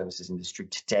financial services industry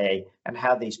today and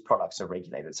how these products are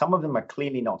regulated. Some of them are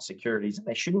clearly not securities, and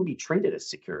they shouldn't be treated as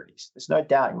securities. There's no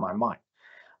doubt in my mind.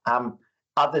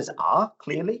 Others are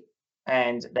clearly,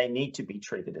 and they need to be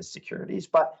treated as securities,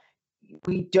 but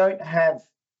we don't have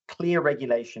clear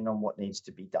regulation on what needs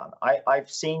to be done. I've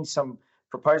seen some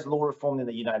proposed law reform in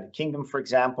the United Kingdom, for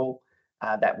example,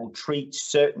 that will treat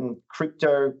certain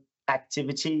crypto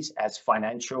activities as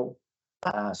financial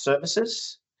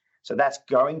services. So that's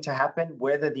going to happen,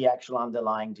 whether the actual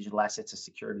underlying digital assets are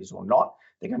securities or not.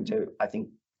 They're going to, I think,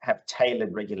 have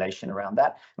tailored regulation around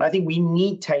that. And I think we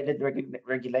need tailored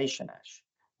regulation, Ash.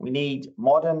 We need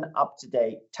modern,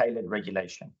 up-to-date, tailored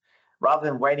regulation. Rather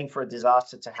than waiting for a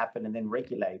disaster to happen and then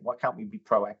regulate, why can't we be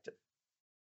proactive?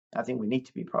 I think we need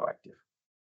to be proactive.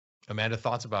 Amanda,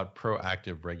 thoughts about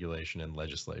proactive regulation and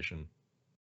legislation?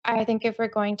 I think if we're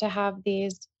going to have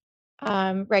these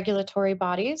regulatory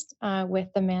bodies with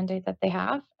the mandate that they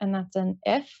have, and that's an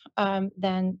if,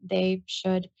 then they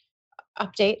should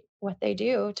update what they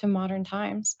do to modern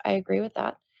times. I agree with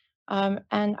that.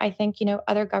 And I think,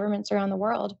 other governments around the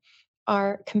world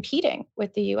are competing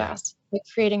with the US with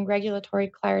creating regulatory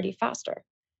clarity faster.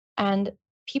 And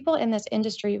people in this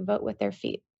industry vote with their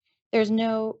feet. There's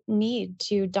no need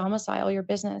to domicile your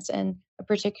business in a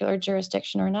particular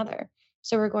jurisdiction or another.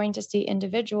 So we're going to see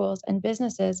individuals and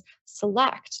businesses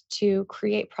select to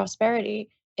create prosperity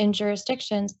in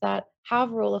jurisdictions that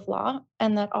have rule of law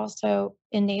and that also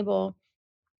enable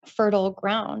fertile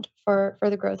ground for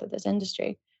the growth of this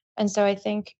industry. And so I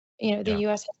think, the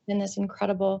US has been this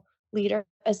incredible leader,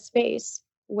 a space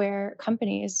where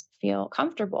companies feel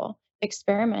comfortable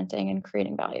experimenting and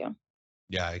creating value.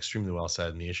 Yeah, extremely well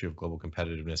said. And the issue of global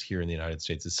competitiveness here in the United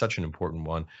States is such an important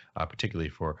one, particularly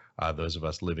for those of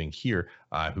us living here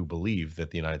who believe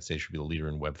that the United States should be the leader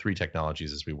in Web3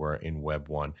 technologies as we were in Web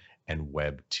 1 and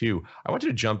Web 2. I wanted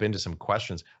to jump into some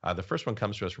questions. The first one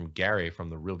comes to us from Gary from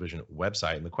the Real Vision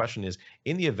website. And the question is,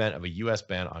 in the event of a US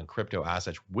ban on crypto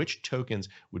assets, which tokens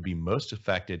would be most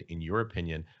affected in your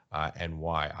opinion and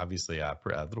why? Obviously, a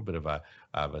little bit of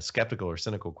a skeptical or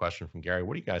cynical question from Gary.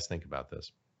 What do you guys think about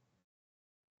this?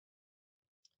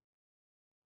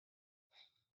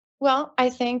 Well, I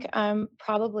think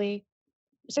probably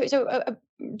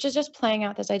just playing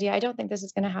out this idea. I don't think this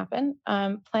is going to happen.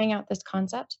 Playing out this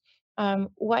concept.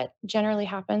 What generally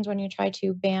happens when you try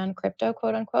to ban crypto,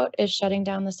 quote unquote, is shutting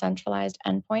down the centralized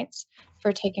endpoints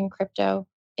for taking crypto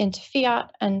into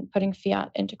fiat and putting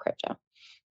fiat into crypto.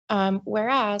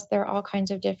 Whereas there are all kinds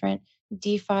of different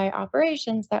DeFi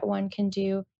operations that one can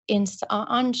do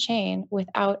on chain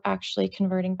without actually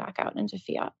converting back out into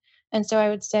fiat. And so I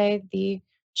would say the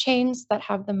chains that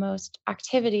have the most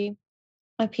activity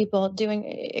of people doing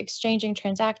exchanging,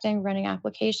 transacting, running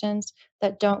applications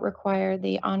that don't require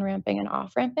the on-ramping and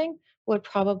off-ramping would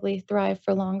probably thrive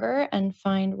for longer and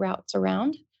find routes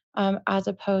around, as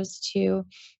opposed to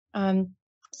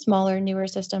smaller, newer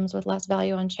systems with less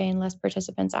value on chain, less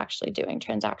participants actually doing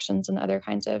transactions and other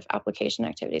kinds of application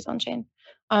activities on chain.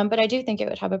 But I do think it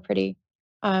would have a pretty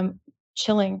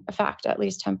chilling effect, at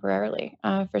least temporarily,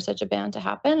 for such a ban to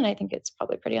happen. And I think it's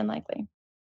probably pretty unlikely.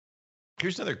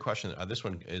 Here's another question. This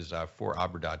one is for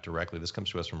Abradot directly. This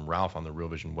comes to us from Ralph on the Real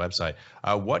Vision website.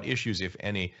 What issues, if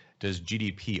any, does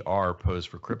GDPR pose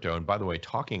for crypto? And by the way,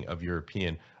 talking of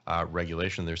European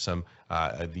regulation, there's some,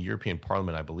 the European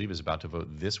Parliament, I believe, is about to vote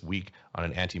this week on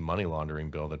an anti-money laundering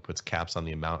bill that puts caps on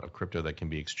the amount of crypto that can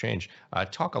be exchanged.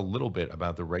 Talk a little bit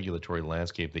about the regulatory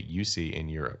landscape that you see in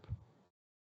Europe.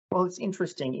 Well, it's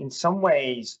interesting. In some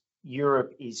ways,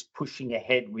 Europe is pushing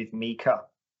ahead with MiCA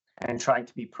and trying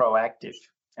to be proactive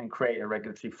and create a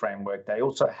regulatory framework. They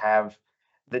also have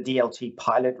the DLT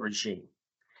pilot regime.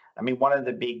 I mean, one of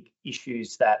the big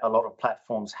issues that a lot of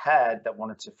platforms had that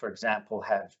wanted to, for example,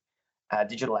 have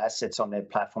digital assets on their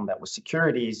platform that was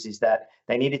securities is that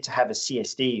they needed to have a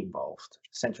CSD involved,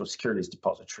 Central Securities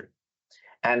Depository.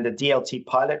 And the DLT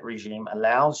pilot regime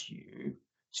allows you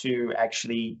to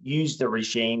actually use the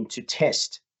regime to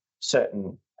test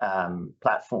certain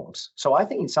platforms. So I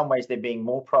think in some ways they're being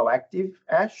more proactive,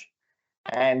 Ash.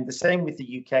 And the same with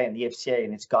the UK and the FCA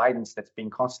and its guidance that's been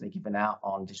constantly given out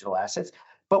on digital assets.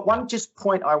 But one just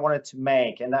point I wanted to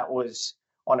make, and that was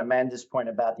on Amanda's point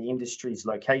about the industry's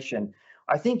location.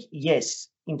 I think, yes,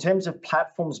 in terms of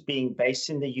platforms being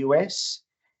based in the US,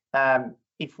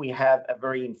 if we have a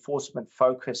very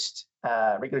enforcement-focused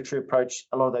regulatory approach,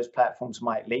 a lot of those platforms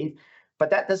might leave.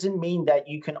 But that doesn't mean that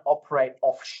you can operate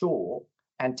offshore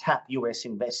and tap US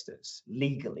investors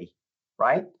legally,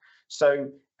 right?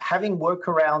 So having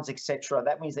workarounds, etc.,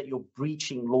 that means that you're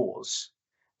breaching laws.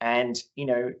 And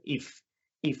if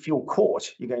you're caught,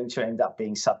 you're going to end up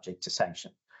being subject to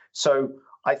sanction. So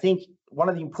I think one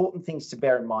of the important things to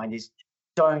bear in mind is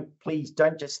please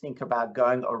don't just think about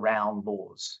going around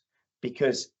laws,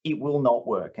 because it will not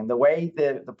work. And the way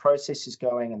the process is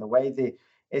going and the way the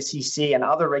SEC and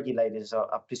other regulators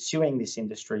are pursuing this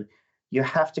industry, you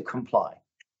have to comply.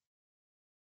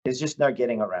 There's just no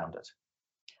getting around it.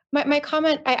 My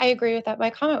comment, I agree with that. My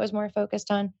comment was more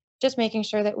focused on just making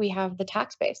sure that we have the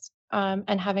tax base,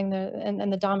 and having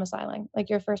the domiciling, like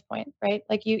your first point, right?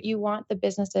 Like you want the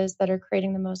businesses that are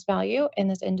creating the most value in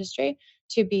this industry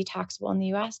to be taxable in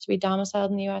the US, to be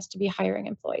domiciled in the US, to be hiring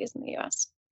employees in the US.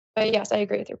 But yes, I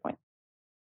agree with your point.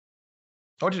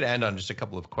 I wanted to end on just a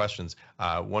couple of questions,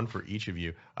 one for each of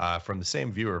you, from the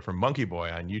same viewer, from Monkey Boy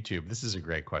on YouTube. This is a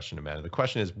great question, Amanda. The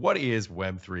question is, what is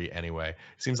Web3 anyway?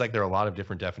 Seems like there are a lot of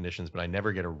different definitions, but I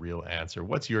never get a real answer.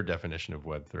 What's your definition of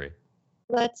Web3?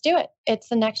 Let's do it. It's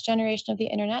the next generation of the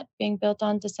internet being built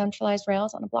on decentralized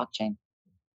rails on a blockchain.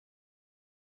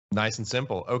 Nice and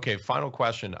simple. Okay, final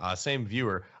question. Same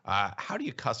viewer. How do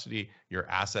you custody your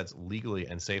assets legally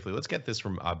and safely? Let's get this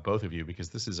from both of you, because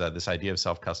this idea of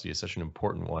self-custody is such an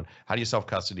important one. How do you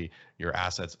self-custody your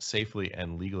assets safely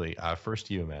and legally? First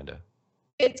to you, Amanda.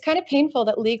 It's kind of painful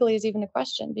that legally is even a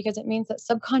question, because it means that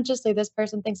subconsciously this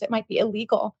person thinks it might be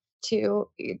illegal to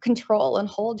control and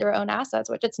hold your own assets,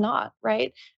 which it's not,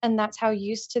 right? And that's how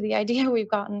used to the idea we've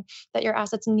gotten that your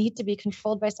assets need to be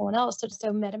controlled by someone else.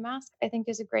 So MetaMask, I think,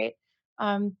 is a great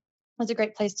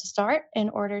place to start in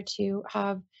order to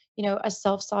have a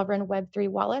self-sovereign Web3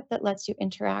 wallet that lets you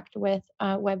interact with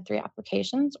Web3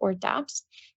 applications or dApps.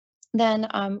 Then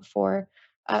for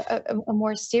a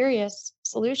more serious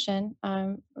solution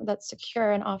that's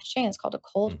secure and off-chain, it's called a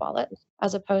cold wallet,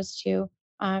 as opposed to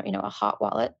a hot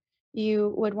wallet.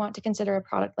 You would want to consider a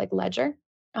product like Ledger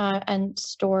and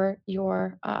store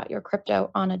your crypto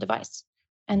on a device.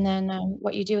 And then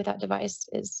what you do with that device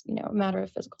is a matter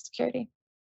of physical security.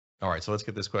 All right, so let's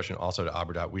get this question also to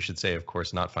Abradot. We should say, of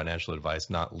course, not financial advice,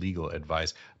 not legal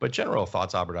advice, but general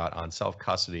thoughts, Abradot, on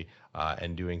self-custody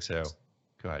and doing so.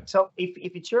 Go ahead. So if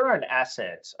it's your own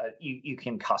assets, you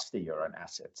can custody your own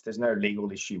assets. There's no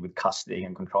legal issue with custodying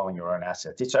and controlling your own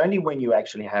assets. It's only when you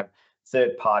actually have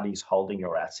third parties holding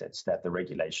your assets that the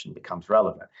regulation becomes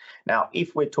relevant. Now,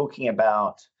 if we're talking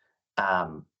about,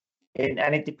 and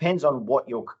it depends on what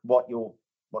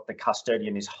the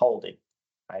custodian is holding,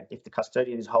 right? If the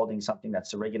custodian is holding something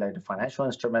that's a regulated financial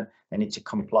instrument, they need to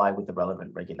comply with the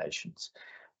relevant regulations.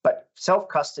 But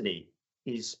self-custody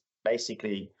is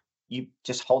basically you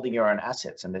just holding your own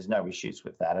assets, and there's no issues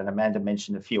with that. And Amanda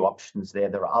mentioned a few options there.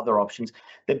 There are other options.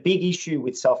 The big issue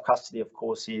with self-custody, of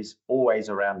course, is always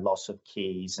around loss of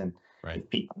keys Right. If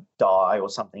people die or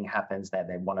something happens, then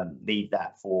they want to leave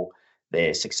that for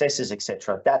their successors,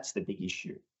 etc. That's the big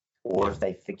issue. Or if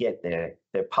they forget their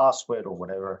password or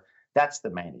whatever, that's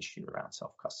the main issue around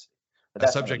self-custody. But A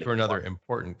that's not subject for another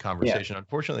important conversation.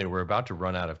 Unfortunately, we're about to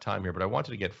run out of time here, but I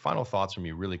wanted to get final thoughts from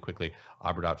you really quickly.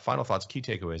 Abradot, final thoughts, key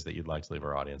takeaways that you'd like to leave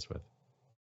our audience with.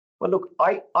 Well, look,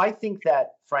 I think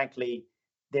that, frankly,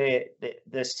 the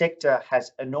sector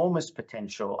has enormous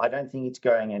potential. I don't think it's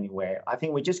going anywhere. I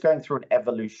think we're just going through an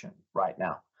evolution right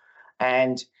now.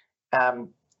 And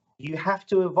you have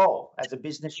to evolve. As a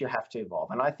business, you have to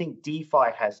evolve. And I think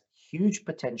DeFi has huge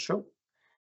potential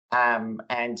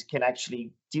and can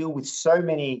actually deal with so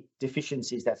many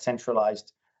deficiencies that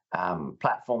centralized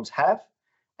platforms have.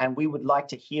 And we would like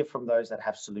to hear from those that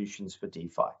have solutions for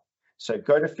DeFi. So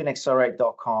go to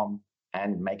finaccelerate.com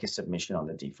and make a submission on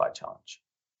the DeFi challenge.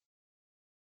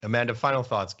 Amanda, final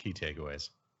thoughts, key takeaways.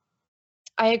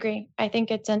 I agree. I think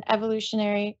it's an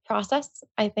evolutionary process.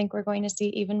 I think we're going to see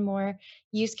even more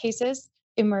use cases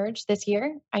emerge this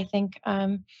year. I think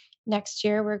next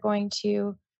year we're going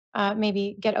to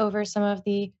maybe get over some of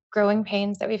the growing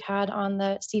pains that we've had on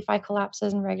the CeFi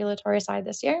collapses and regulatory side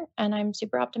this year. And I'm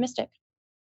super optimistic.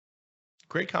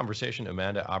 Great conversation,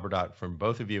 Amanda, Abradot, from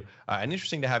both of you. And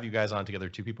interesting to have you guys on together,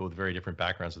 two people with very different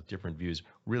backgrounds, with different views.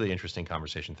 Really interesting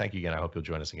conversation. Thank you again. I hope you'll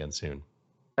join us again soon.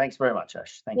 Thanks very much,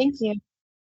 Ash. Thank you.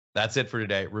 That's it for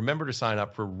today. Remember to sign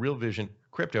up for Real Vision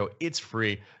Crypto. It's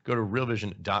free. Go to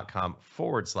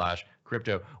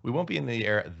realvision.com/crypto. We won't be in the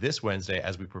air this Wednesday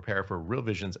as we prepare for Real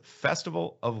Vision's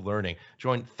Festival of Learning.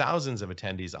 Join thousands of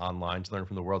attendees online to learn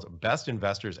from the world's best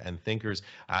investors and thinkers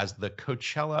as the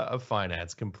Coachella of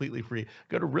finance, completely free.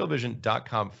 Go to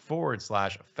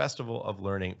realvision.com/Festival of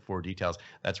Learning for details.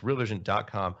 That's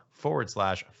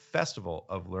realvision.com/Festival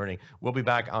of Learning. We'll be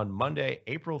back on Monday,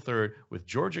 April 3rd with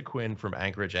Georgia Quinn from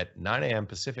Anchorage at 9 a.m.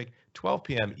 Pacific, 12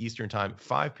 p.m. Eastern Time,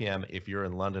 5 p.m. if you're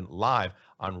in London, live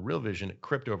on Real Vision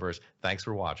Cryptoverse. Thanks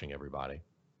for watching, everybody.